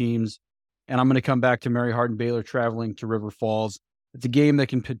 3 teams. And I'm going to come back to Mary Hardin-Baylor traveling to River Falls. It's a game that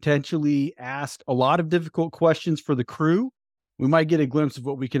can potentially ask a lot of difficult questions for the crew. We might get a glimpse of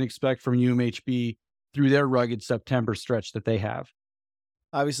what we can expect from UMHB through their rugged September stretch that they have.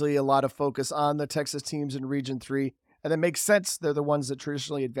 Obviously, a lot of focus on the Texas teams in Region 3, and that makes sense. They're the ones that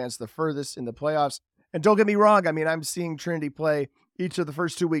traditionally advance the furthest in the playoffs. And don't get me wrong, I'm seeing Trinity play each of the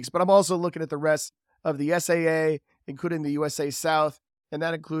first 2 weeks, but I'm also looking at the rest of the SAA, including the USA South and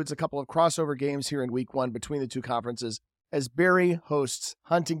that includes a couple of crossover games here in week 1 between the two conferences as Barry hosts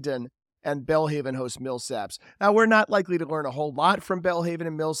Huntington and Belhaven hosts Millsaps. Now, we're not likely to learn a whole lot from Belhaven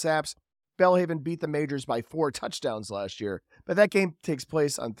and Millsaps. Belhaven beat the Majors by 4 touchdowns last year, but that game takes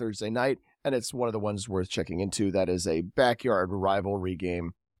place on Thursday night, and it's one of the ones worth checking into. That is a backyard rivalry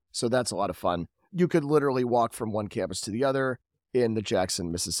game, so that's a lot of fun. You could literally walk from one campus to the other in the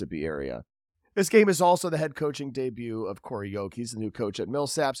Jackson, Mississippi area. This game is also the head coaching debut of Corey Yoke. He's the new coach at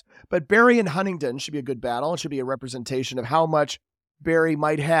Millsaps, but Barry and Huntington should be a good battle and should be a representation of how much Barry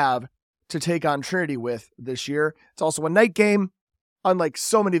might have to take on Trinity with this year. It's also a night game, unlike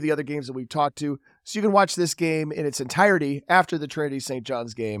so many of the other games that we've talked to. So you can watch this game in its entirety after the Trinity St.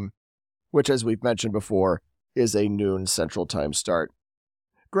 John's game, which, as we've mentioned before, is a noon Central Time start.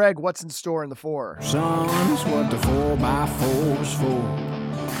 Greg, what's in store in the 4? Son's what the 4x4's for.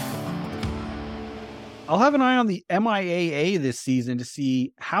 I'll have an eye on the MIAA this season to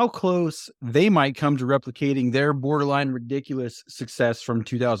see how close they might come to replicating their borderline ridiculous success from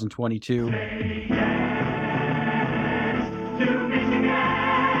 2022. Say yes to Michigan.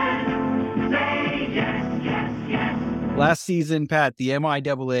 Say yes, yes, yes. Last season, Pat, the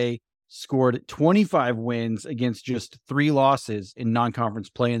MIAA scored 25 wins against just 3 losses in non-conference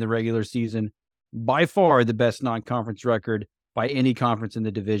play in the regular season. By far the best non-conference record by any conference in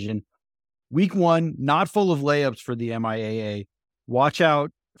the division. Week 1, not full of layups for the MIAA. Watch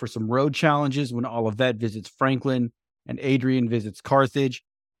out for some road challenges when Olivet visits Franklin and Adrian visits Carthage.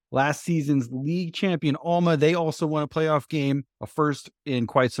 Last season's league champion Alma, they also won a playoff game, a first in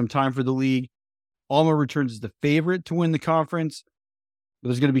quite some time for the league. Alma returns as the favorite to win the conference. But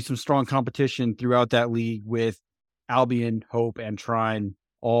there's going to be some strong competition throughout that league with Albion, Hope, and Trine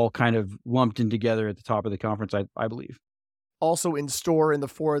all kind of lumped in together at the top of the conference, I believe. Also in store in the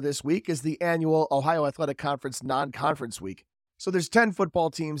 4 this week is the annual Ohio Athletic Conference non-conference week. So there's 10 football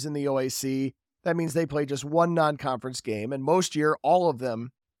teams in the OAC. That means they play just one non-conference game, and most year, all of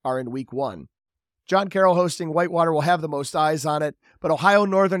them are in week 1. John Carroll hosting Whitewater will have the most eyes on it, but Ohio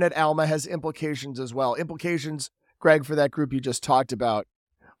Northern at Alma has implications as well. Implications, Greg, for that group you just talked about.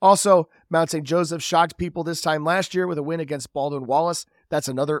 Also, Mount St. Joseph shocked people this time last year with a win against Baldwin Wallace. That's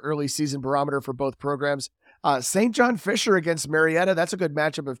another early season barometer for both programs. St. John Fisher against Marietta. That's a good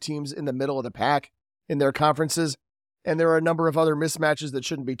matchup of teams in the middle of the pack in their conferences. And there are a number of other mismatches that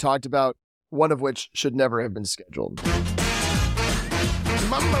shouldn't be talked about, one of which should never have been scheduled.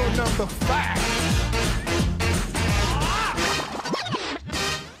 Mambo number 5.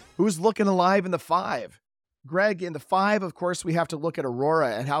 Who's looking alive in the 5? Greg, in the 5, of course, we have to look at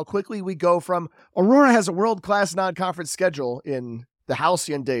Aurora and how quickly we go from Aurora has a world-class non-conference schedule in the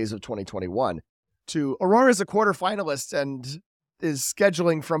halcyon days of 2021 to Aurora is a quarterfinalist and is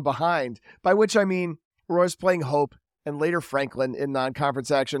scheduling from behind, by which I mean Aurora's playing Hope and later Franklin in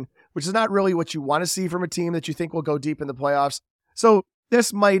non-conference action, which is not really what you want to see from a team that you think will go deep in the playoffs. So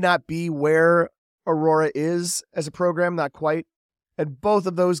this might not be where Aurora is as a program, not quite. And both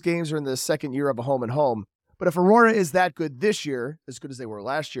of those games are in the second year of a home and home. But if Aurora is that good this year, as good as they were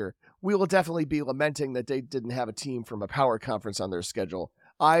last year, we will definitely be lamenting that they didn't have a team from a power conference on their schedule.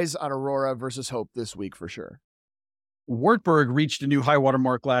 Eyes on Aurora versus Hope this week for sure. Wartburg reached a new high water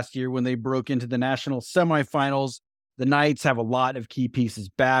mark last year when they broke into the national semifinals. The Knights have a lot of key pieces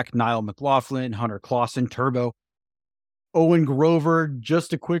back. Niall McLaughlin, Hunter Clausen, Turbo, Owen Grover, just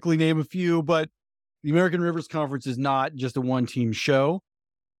to quickly name a few, but the American Rivers Conference is not just a one-team show.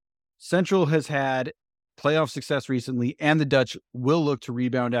 Central has had playoff success recently, and the Dutch will look to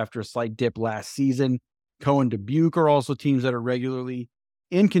rebound after a slight dip last season. Cohen, Dubuque are also teams that are regularly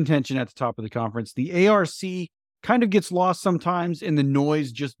in contention at the top of the conference. The ARC kind of gets lost sometimes in the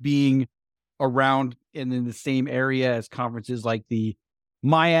noise just being around and in the same area as conferences like the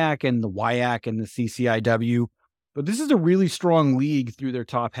MIAC and the WIAC and the CCIW. But this is a really strong league through their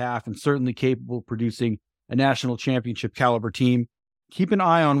top half and certainly capable of producing a national championship caliber team. Keep an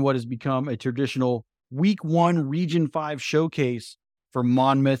eye on what has become a traditional Week 1 Region 5 showcase for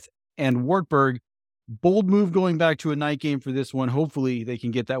Monmouth and Wartburg. Bold move going back to a night game for this one. Hopefully they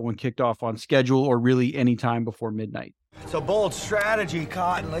can get that one kicked off on schedule or really any time before midnight. It's a bold strategy,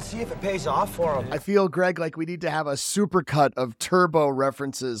 Cotton. Let's see if it pays off for them. I feel, Greg, like we need to have a supercut of Turbo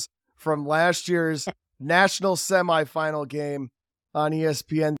references from last year's national semifinal game on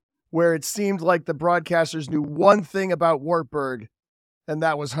ESPN, where it seemed like the broadcasters knew one thing about Wartburg, and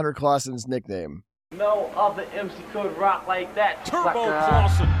that was Hunter Clausen's nickname. No other MC could rock like that. Turbo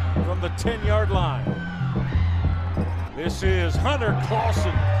Clausen from the 10-yard line. This is Hunter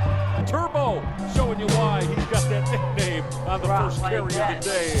Clausen. Turbo showing you why he's got that nickname on the first carry of the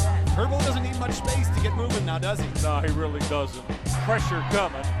day. Turbo doesn't need much space to get moving now, does he? No, he really doesn't. Pressure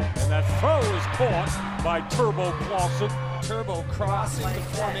coming, and that throw is caught by Turbo Clausen. Turbo crossing the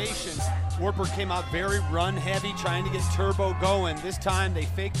formation. Wartburg came out very run-heavy, trying to get Turbo going. This time they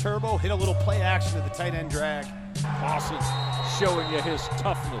fake Turbo, hit a little play action to the tight end drag. Clausen showing you his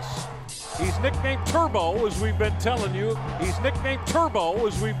toughness. He's nicknamed Turbo, as we've been telling you. He's nicknamed Turbo,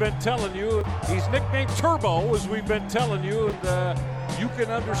 as we've been telling you. He's nicknamed Turbo, as we've been telling you. And you can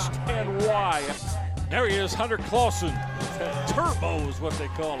understand why. There he is, Hunter Clausen. Turbo is what they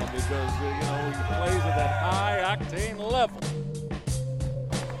call him because, he plays at that high-octane level.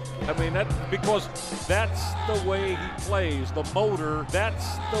 I mean, because that's the way he plays. The motor,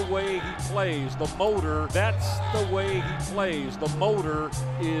 that's the way he plays. The motor, that's the way he plays. The motor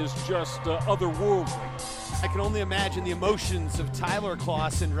is just otherworldly. I can only imagine the emotions of Tyler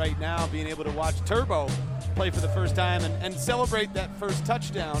Clausen right now, being able to watch Turbo play for the first time and celebrate that first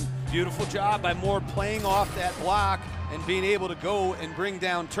touchdown. Beautiful job by Moore playing off that block and being able to go and bring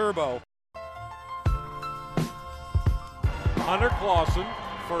down Turbo. Hunter Clausen,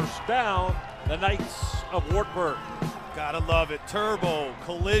 first down, the Knights of Wartburg. Gotta love it. Turbo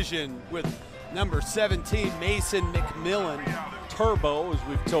collision with number 17, Mason McMillan. Turbo, as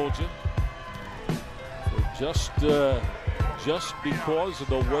we've told you. Just because of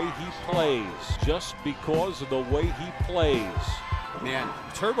the way he plays. Just because of the way he plays. Man,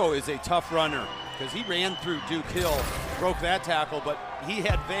 Turbo is a tough runner because he ran through Duke Hill, broke that tackle, but he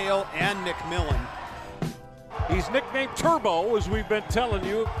had Vale and McMillan. He's nicknamed Turbo, as we've been telling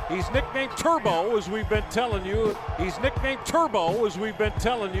you. He's nicknamed Turbo, as we've been telling you. He's nicknamed Turbo, as we've been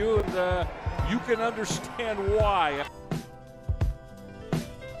telling you. And you can understand why.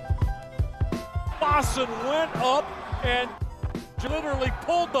 Clausen went up and literally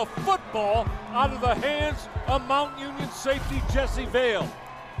pulled the football out of the hands of Mount Union safety Jesse Vale.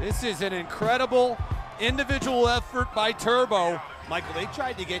 This is an incredible individual effort by Turbo. Michael, they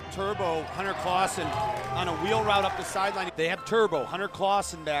tried to get Turbo, Hunter Clausen, on a wheel route up the sideline. They have Turbo, Hunter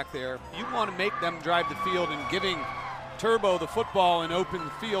Clausen back there. You want to make them drive the field, and giving Turbo the football in open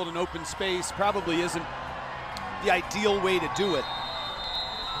field and open space probably isn't the ideal way to do it.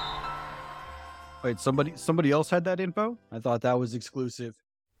 Wait, somebody else had that info? I thought that was exclusive.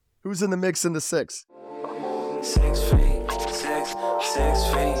 Who's in the mix in the 6? 6 feet, 6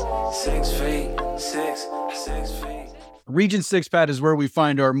 feet, 6 feet, 6 feet. Region 6, Pat, is where we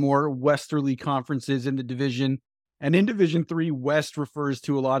find our more westerly conferences in the division. And in Division 3, West refers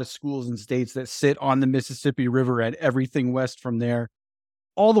to a lot of schools and states that sit on the Mississippi River and everything west from there,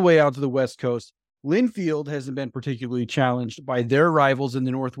 all the way out to the West Coast. Linfield hasn't been particularly challenged by their rivals in the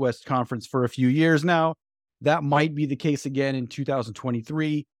Northwest Conference for a few years now. That might be the case again in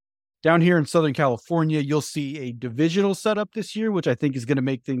 2023. Down here in Southern California, you'll see a divisional setup this year, which I think is going to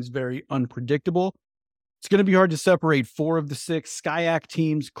make things very unpredictable. It's going to be hard to separate 4 of the 6 SCIAC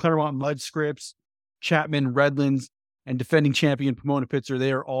teams, Claremont Mudscripts, Chapman, Redlands, and defending champion Pomona Pitzer.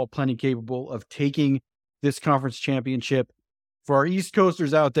 They are all plenty capable of taking this conference championship. For our East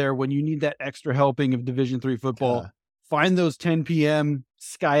Coasters out there, when you need that extra helping of Division III football, find those 10 p.m.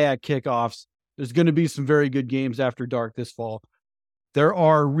 SCIAC kickoffs. There's going to be some very good games after dark this fall. There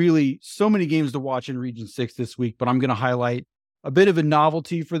are really so many games to watch in Region 6 this week, but I'm going to highlight a bit of a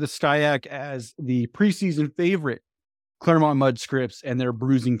novelty for the SCIAC as the preseason favorite, Claremont Mudscripts, and their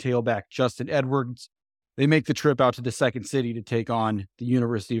bruising tailback, Justin Edwards. They make the trip out to the second city to take on the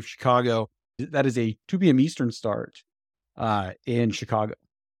University of Chicago. That is a 2 p.m. Eastern start in Chicago.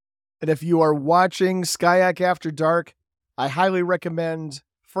 And if you are watching SCIAC After Dark, I highly recommend,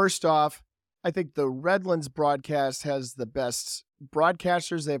 first off, I think the Redlands broadcast has the best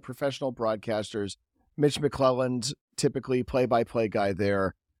broadcasters. They have professional broadcasters. Mitch McClelland, typically play-by-play guy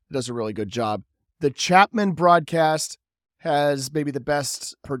there, does a really good job. The Chapman broadcast has maybe the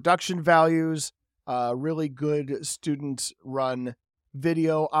best production values, really good student-run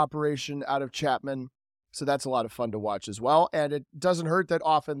video operation out of Chapman. So that's a lot of fun to watch as well. And it doesn't hurt that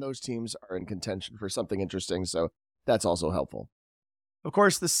often those teams are in contention for something interesting. So that's also helpful. Of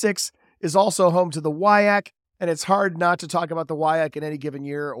course, the 6 is also home to the WIAC, and it's hard not to talk about the WIAC in any given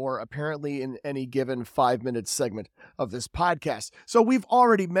year or apparently in any given 5-minute segment of this podcast. So we've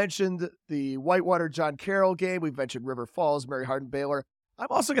already mentioned the Whitewater John Carroll game. We've mentioned River Falls, Mary Hardin Baylor. I'm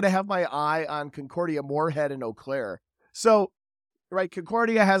also going to have my eye on Concordia Moorhead and Eau Claire. So, right,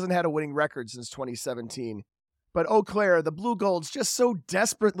 Concordia hasn't had a winning record since 2017. But Eau Claire, the Blue Golds, just so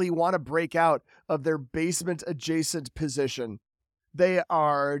desperately want to break out of their basement-adjacent position. They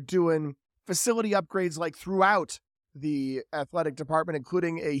are doing facility upgrades like throughout the athletic department,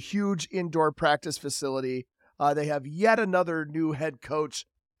 including a huge indoor practice facility. They have yet another new head coach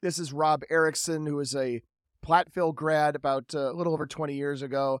This is Rob Erickson, who is a Platteville grad about a little over 20 years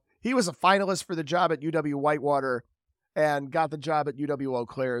ago. He was a finalist for the job at UW-Whitewater and got the job at UW-Eau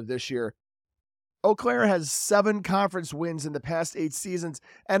Claire this year. Eau Claire has 7 conference wins in the past 8 seasons,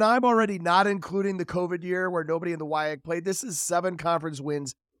 and I'm already not including the COVID year where nobody in the WIAC played. This is 7 conference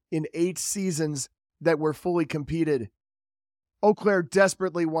wins in 8 seasons that were fully competed. Eau Claire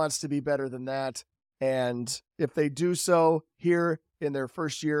desperately wants to be better than that, and if they do so here in their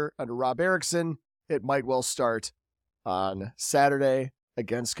first year under Rob Erickson, it might well start on Saturday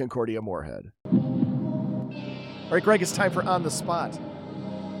against Concordia Moorhead. All right, Greg, it's time for On the Spot.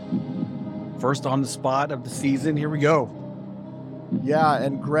 First on the spot of the season. Here we go. Yeah,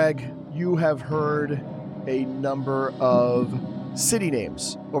 and Greg, you have heard a number of city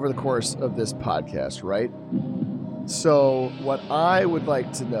names over the course of this podcast, right? So what I would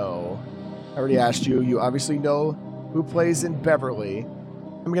like to know, I already asked you, you obviously know who plays in Beverly.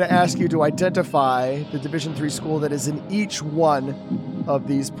 I'm going to ask you to identify the Division III school that is in each one of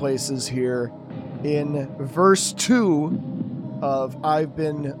these places here in verse 2 of I've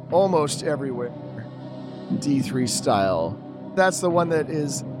Been Almost Everywhere, D3 style. That's the one that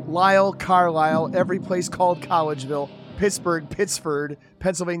is Lisle, Carlisle, every place called Collegeville, Pittsburgh, Pittsford,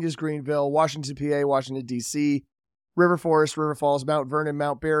 Pennsylvania's Greenville, Washington, PA, Washington, D.C., River Forest, River Falls, Mount Vernon,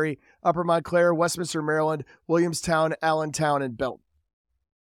 Mount Berry, Upper Montclair, Westminster, Maryland, Williamstown, Allentown, and Belton.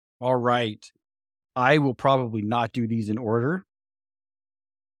 All right. I will probably not do these in order.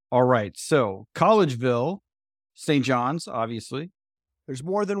 All right. So Collegeville, St. John's, obviously. There's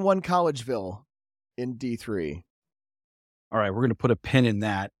more than one Collegeville in D3. All right. We're going to put a pin in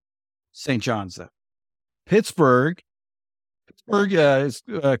that. St. John's, though. Pittsburgh is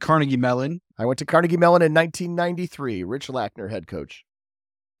Carnegie Mellon. I went to Carnegie Mellon in 1993. Rich Lackner, head coach.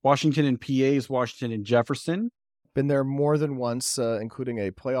 Washington and PA is Washington and Jefferson. Been there more than once, including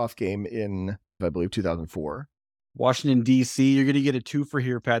a playoff game in, I believe, 2004. Washington, D.C., you're going to get a 2 for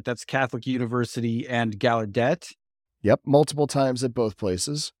here, Pat. That's Catholic University and Gallaudet. Yep, multiple times at both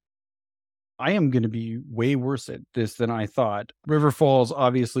places. I am going to be way worse at this than I thought. River Falls,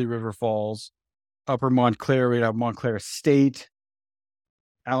 obviously River Falls. Upper Montclair, right out Montclair State.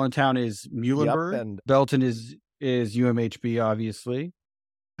 Allentown is Muhlenberg. Yep, and Belton is UMHB, obviously.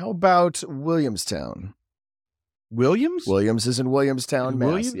 How about Williamstown? Williams? Williams is in Williamstown, Mass.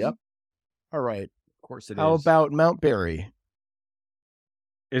 Williams? Yep. All right. Of course it How is. about Mount Berry?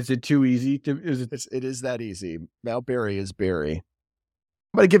 Is it too easy? It is that easy. Mount Berry is Berry.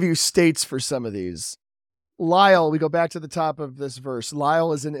 I'm going to give you states for some of these. Lisle, we go back to the top of this verse.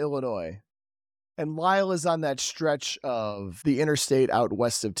 Lisle is in Illinois. And Lisle is on that stretch of the interstate out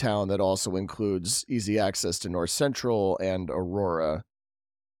west of town that also includes easy access to North Central and Aurora.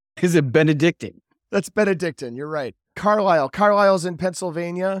 Is it Benedictine? That's Benedictine. You're right. Carlisle. Carlisle's in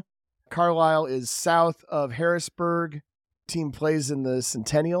Pennsylvania. Carlisle is south of Harrisburg. Team plays in the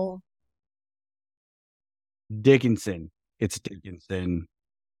Centennial. Dickinson. It's Dickinson.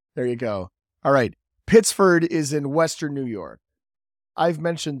 There you go. All right. Pittsford is in Western New York. I've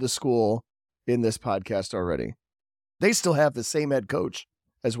mentioned the school in this podcast already. They still have the same head coach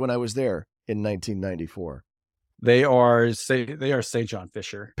as when I was there in 1994. They are St. John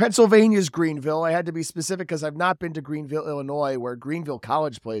Fisher. Pennsylvania's Greenville. I had to be specific because I've not been to Greenville, Illinois, where Greenville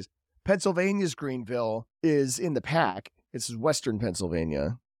College plays. Pennsylvania's Greenville is in the pack. It's Western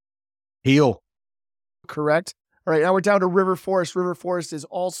Pennsylvania. Heel. Correct. All right, now we're down to River Forest. River Forest is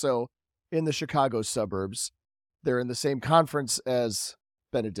also in the Chicago suburbs. They're in the same conference as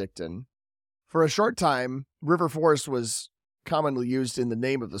Benedictine. For a short time, River Forest was commonly used in the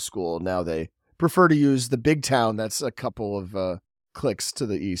name of the school. Now they prefer to use the big town that's a couple of clicks to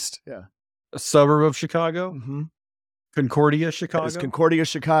the east. Yeah. A suburb of Chicago? Mm-hmm. Concordia, Chicago? It's Concordia,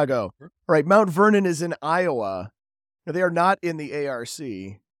 Chicago. All right, Mount Vernon is in Iowa. Now, they are not in the ARC.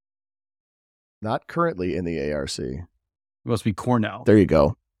 Not currently in the ARC. It must be Cornell. There you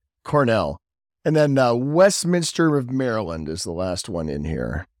go. Cornell. And then Westminster of Maryland is the last one in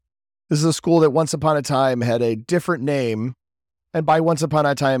here. This is a school that once upon a time had a different name. And by once upon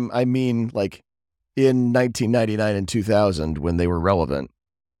a time, I mean like in 1999 and 2000 when they were relevant.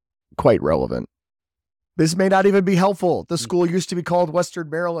 Quite relevant. This may not even be helpful. The school used to be called Western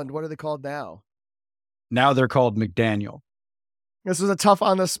Maryland. What are they called now? Now they're called McDaniel. This was a tough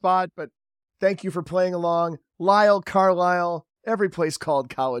on the spot, but thank you for playing along. Lisle, Carlisle, every place called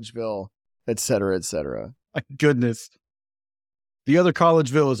Collegeville, et cetera, et cetera. My goodness. The other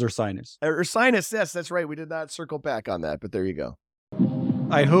Collegeville is Ursinus. Ursinus, yes, that's right. We did not circle back on that, but there you go.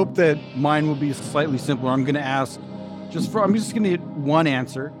 I hope that mine will be slightly simpler. I'm going to ask I'm just going to get one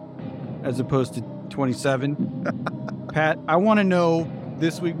answer as opposed to 27. Pat, I want to know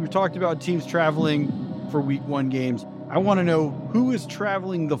this week. We've talked about teams traveling for week 1 games. I want to know who is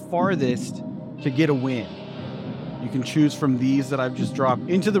traveling the farthest to get a win. You can choose from these that I've just dropped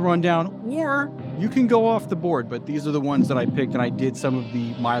into the rundown, or you can go off the board, but these are the ones that I picked, and I did some of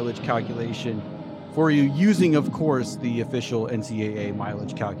the mileage calculation for you using, of course, the official NCAA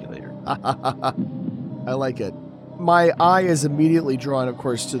mileage calculator. I like it. My eye is immediately drawn, of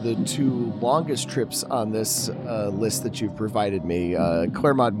course, to the 2 longest trips on this list that you've provided me.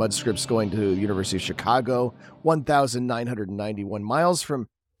 Claremont Mudscripts going to the University of Chicago, 1,991 miles from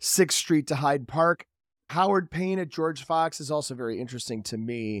 6th Street to Hyde Park. Howard Payne at George Fox is also very interesting to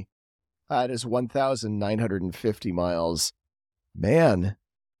me. It is 1,950 miles. Man.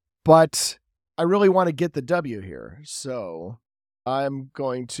 But I really want to get the W here. So I'm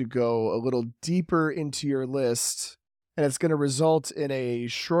going to go a little deeper into your list, and it's going to result in a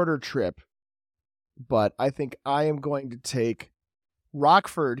shorter trip. But I think I am going to take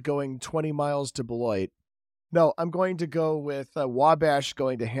Rockford going 20 miles to Beloit. No, I'm going to go with Wabash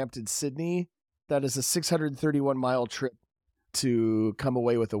going to Hampton-Sydney. That is a 631-mile trip to come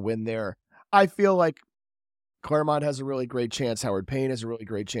away with a win there. I feel like Claremont has a really great chance. Howard Payne has a really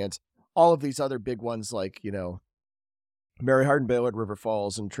great chance. All of these other big ones like, Mary Hardin-Baylor at River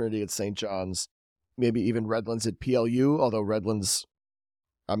Falls and Trinity at St. John's, maybe even Redlands at PLU, although Redlands,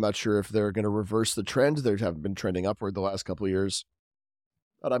 I'm not sure if they're going to reverse the trend. They haven't been trending upward the last couple of years.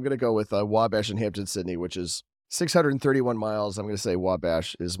 But I'm going to go with Wabash and Hampton-Sydney, which is 631 miles. I'm going to say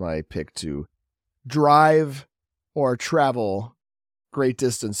Wabash is my pick to drive or travel great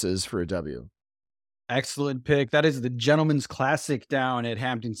distances for a W. Excellent pick. That is the Gentleman's Classic down at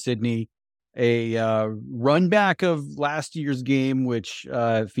Hampton-Sydney, a run back of last year's game, which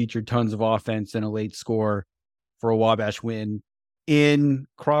featured tons of offense and a late score for a Wabash win in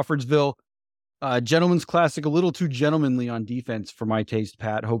Crawfordsville. Gentleman's Classic, a little too gentlemanly on defense for my taste,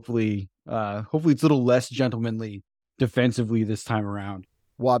 Pat. Hopefully it's a little less gentlemanly defensively this time around.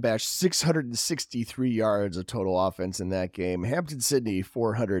 Wabash, 663 yards of total offense in that game. Hampton-Sydney,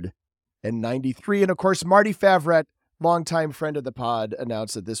 493. And, of course, Marty Favret, longtime friend of the pod,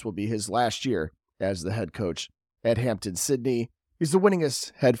 announced that this will be his last year as the head coach at Hampton-Sydney. He's the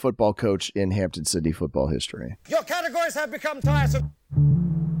winningest head football coach in Hampton-Sydney football history. Your categories have become tiresome.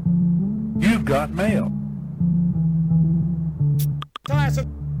 You've got mail.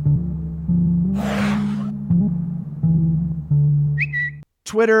 Tiresome.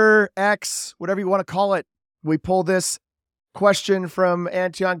 Twitter, X, whatever you want to call it. We pull this question from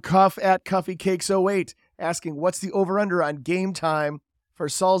Antion Cuff at CuffyCakes08 asking, what's the over-under on game time for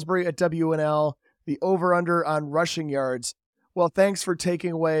Salisbury at WNL, the over-under on rushing yards? Well, thanks for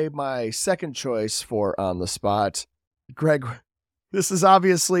taking away my second choice for On the Spot. Greg, this is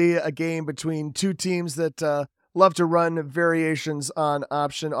obviously a game between two teams that love to run variations on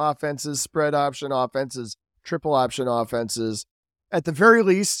option offenses, spread option offenses, triple option offenses. At the very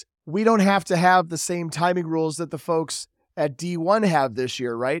least, we don't have to have the same timing rules that the folks at D1 have this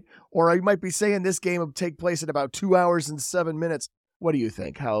year, right? Or you might be saying this game will take place in about 2 hours and 7 minutes. What do you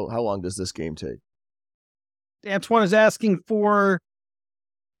think? How long does this game take? Antoine is asking for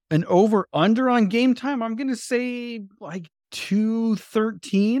an over-under on game time. I'm going to say like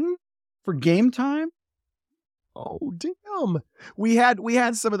 2:13 for game time. Oh, damn. We had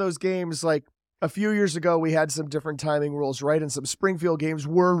some of those games like a few years ago. We had some different timing rules, right? And some Springfield games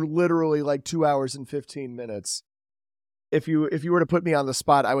were literally like 2 hours and 15 minutes. If you were to put me on the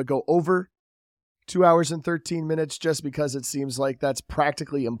spot, I would go over 2 hours and 13 minutes just because it seems like that's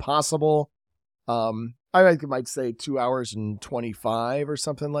practically impossible. I might say 2 hours and 25 or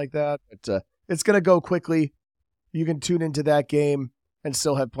something like that. But it's going to go quickly. You can tune into that game and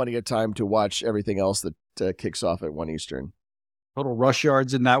still have plenty of time to watch everything else that kicks off at 1 Eastern. Total rush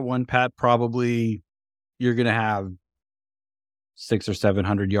yards in that one, Pat, probably you're going to have 600 or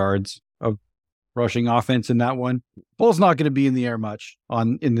 700 yards of rushing offense in that one. Ball's not going to be in the air much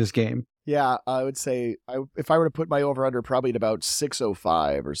in this game. Yeah, I would say if I were to put my over-under, probably at about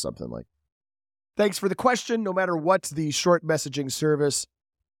 6:05 or something like that. Thanks for the question. No matter what the short messaging service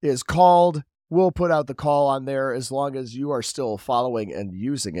is called, we'll put out the call on there as long as you are still following and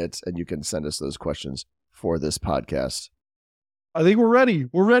using it, and you can send us those questions for this podcast. I think we're ready.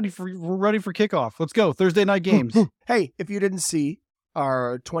 We're ready for kickoff. Let's go. Thursday night games. Hey, if you didn't see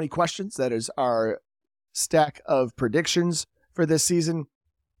our 20 questions, that is our stack of predictions for this season.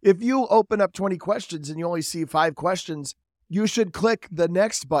 If you open up 20 questions and you only see 5 questions, you should click the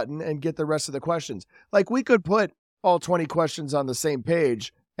next button and get the rest of the questions. Like, we could put all 20 questions on the same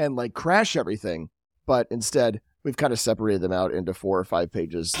page and like crash everything, but instead we've kind of separated them out into 4 or 5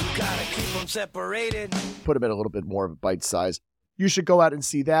 pages. You gotta keep them separated. Put them in a little bit more of a bite size. you should go out and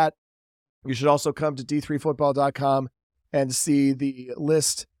see that. You should also come to d3football.com and see the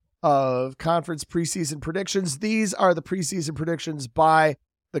list of conference preseason predictions. These are the preseason predictions by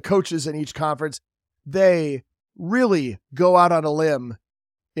the coaches in each conference. They really go out on a limb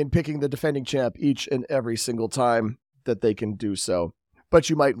in picking the defending champ each and every single time that they can do so. But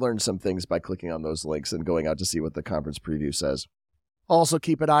you might learn some things by clicking on those links and going out to see what the conference preview says. Also,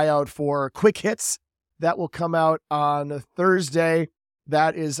 keep an eye out for quick hits that will come out on Thursday.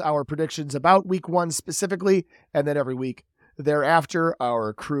 That is our predictions about week 1 specifically, and then every week thereafter,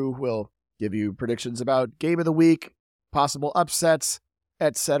 our crew will give you predictions about game of the week, possible upsets,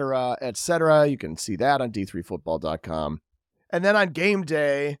 etc., etc. You can see that on d3football.com. And then on game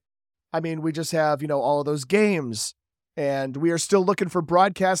day, we just have, all of those games. And we are still looking for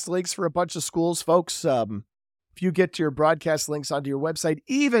broadcast links for a bunch of schools, folks. If you get your broadcast links onto your website,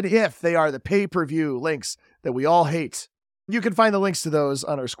 even if they are the pay-per-view links that we all hate, you can find the links to those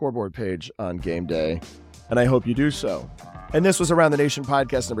on our scoreboard page on game day. And I hope you do so. And this was Around the Nation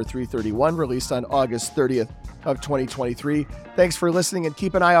podcast number 331, released on August 30th of 2023. Thanks for listening, and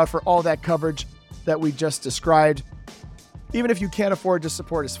keep an eye out for all that coverage that we just described. Even if you can't afford to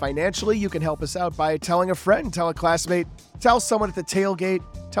support us financially, you can help us out by telling a friend, tell a classmate, tell someone at the tailgate,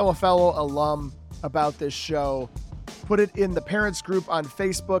 tell a fellow alum about this show. Put it in the parents group on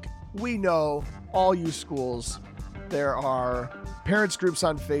Facebook. We know all you schools. There are parents groups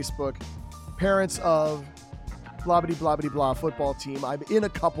on Facebook, parents of blah football team. I'm in a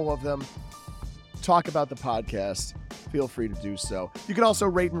couple of them. Talk about the podcast. Feel free to do so. You can also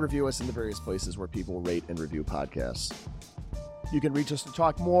rate and review us in the various places where people rate and review podcasts. You can reach us to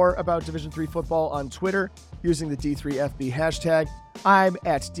talk more about Division III football on Twitter using the D3FB hashtag. I'm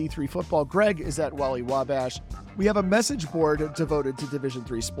at D3Football. Greg is at Wally Wabash. We have a message board devoted to Division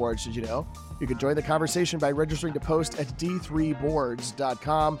III sports, did you know? You can join the conversation by registering to post at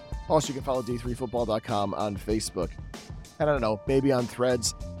d3boards.com. Also, you can follow d3football.com on Facebook. And I don't know, maybe on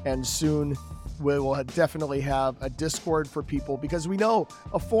Threads. And soon we will definitely have a Discord for people, because we know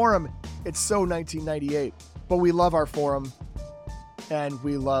a forum, it's so 1998. But we love our forum. And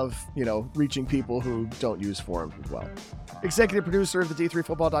we love, reaching people who don't use forums as well. Executive producer of the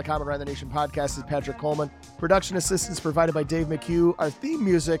D3Football.com Around the Nation podcast is Patrick Coleman. Production assistance provided by Dave McHugh. Our theme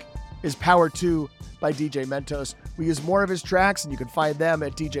music is Power 2 by DJ Mentos. We use more of his tracks, and you can find them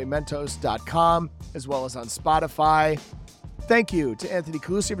at djmentos.com, as well as on Spotify. Thank you to Anthony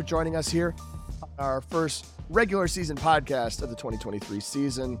Calusi for joining us here on our first regular season podcast of the 2023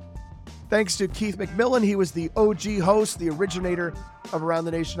 season. Thanks to Keith McMillan. He was the OG host, the originator of Around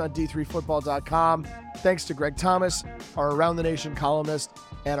the Nation on D3Football.com. Thanks to Greg Thomas, our Around the Nation columnist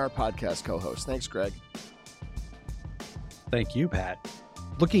and our podcast co-host. Thanks, Greg. Thank you, Pat.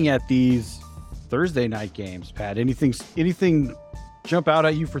 Looking at these Thursday night games, Pat, anything jump out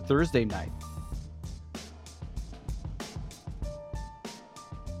at you for Thursday night?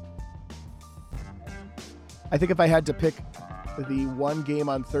 I think if I had to pick the one game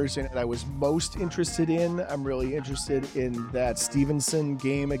on Thursday night I was most interested in, I'm really interested in that Stevenson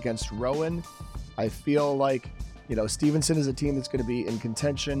game against Rowan. I feel like, Stevenson is a team that's going to be in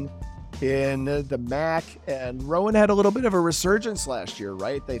contention in the MAC, and Rowan had a little bit of a resurgence last year,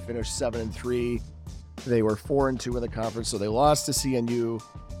 right? They finished 7-3. They were 4-2 in the conference, so they lost to CNU.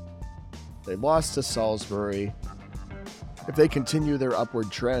 They lost to Salisbury. If they continue their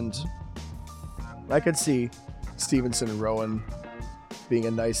upward trend, I could see Stevenson and Rowan being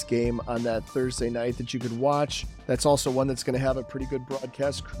a nice game on that Thursday night that you could watch. That's also one that's going to have a pretty good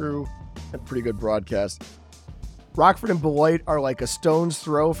broadcast crew and pretty good broadcast. Rockford and Beloit are like a stone's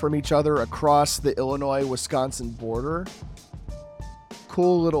throw from each other across the Illinois-Wisconsin border.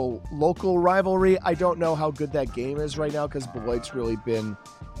 Cool little local rivalry. I don't know how good that game is right now, because Beloit's really been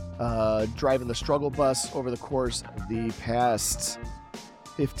driving the struggle bus over the course of the past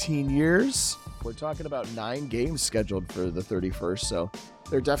 15 years. We're talking about 9 games scheduled for the 31st, so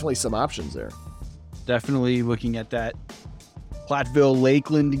there are definitely some options there. Definitely looking at that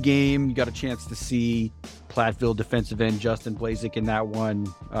Platteville-Lakeland game. You got a chance to see Platteville defensive end Justin Blazek in that one.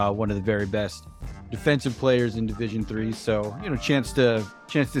 One of the very best defensive players in Division III. So, chance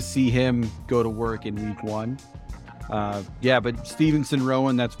to see him go to work in week 1. But Stevenson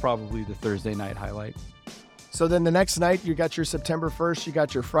Rowan, that's probably the Thursday night highlight. So then the next night, you got your September 1st, you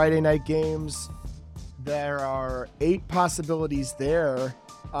got your Friday night games. There are 8 possibilities there.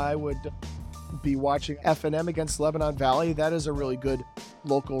 I would be watching F&M against Lebanon Valley. That is a really good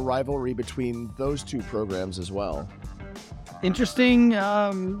local rivalry between those two programs as well. Interesting,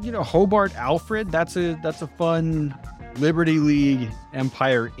 Hobart Alfred. That's a fun Liberty League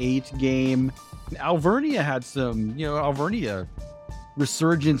Empire 8 game. Alvernia had some, Alvernia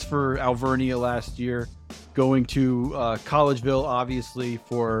resurgence for Alvernia last year, going to Collegeville, obviously,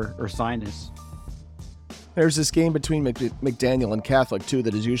 for Ursinus. There's this game between McDaniel and Catholic, too,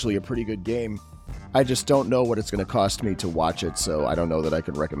 that is usually a pretty good game. I just don't know what it's going to cost me to watch it, so I don't know that I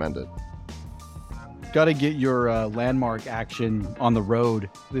could recommend it. Got to get your landmark action on the road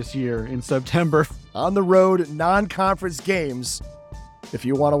this year in September. On the road, non-conference games, if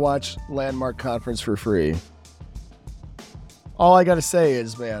you want to watch Landmark Conference for free. All I got to say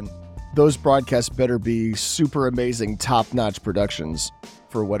is, man, those broadcasts better be super amazing, top-notch productions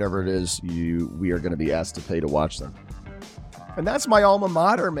for whatever it is we are going to be asked to pay to watch them. And that's my alma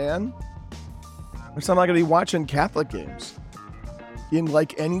mater, man. Because I'm not going to be watching Catholic games in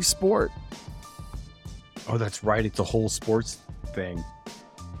like any sport. Oh, that's right. It's a whole sports thing.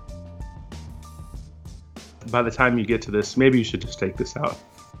 By the time you get to this, maybe you should just take this out.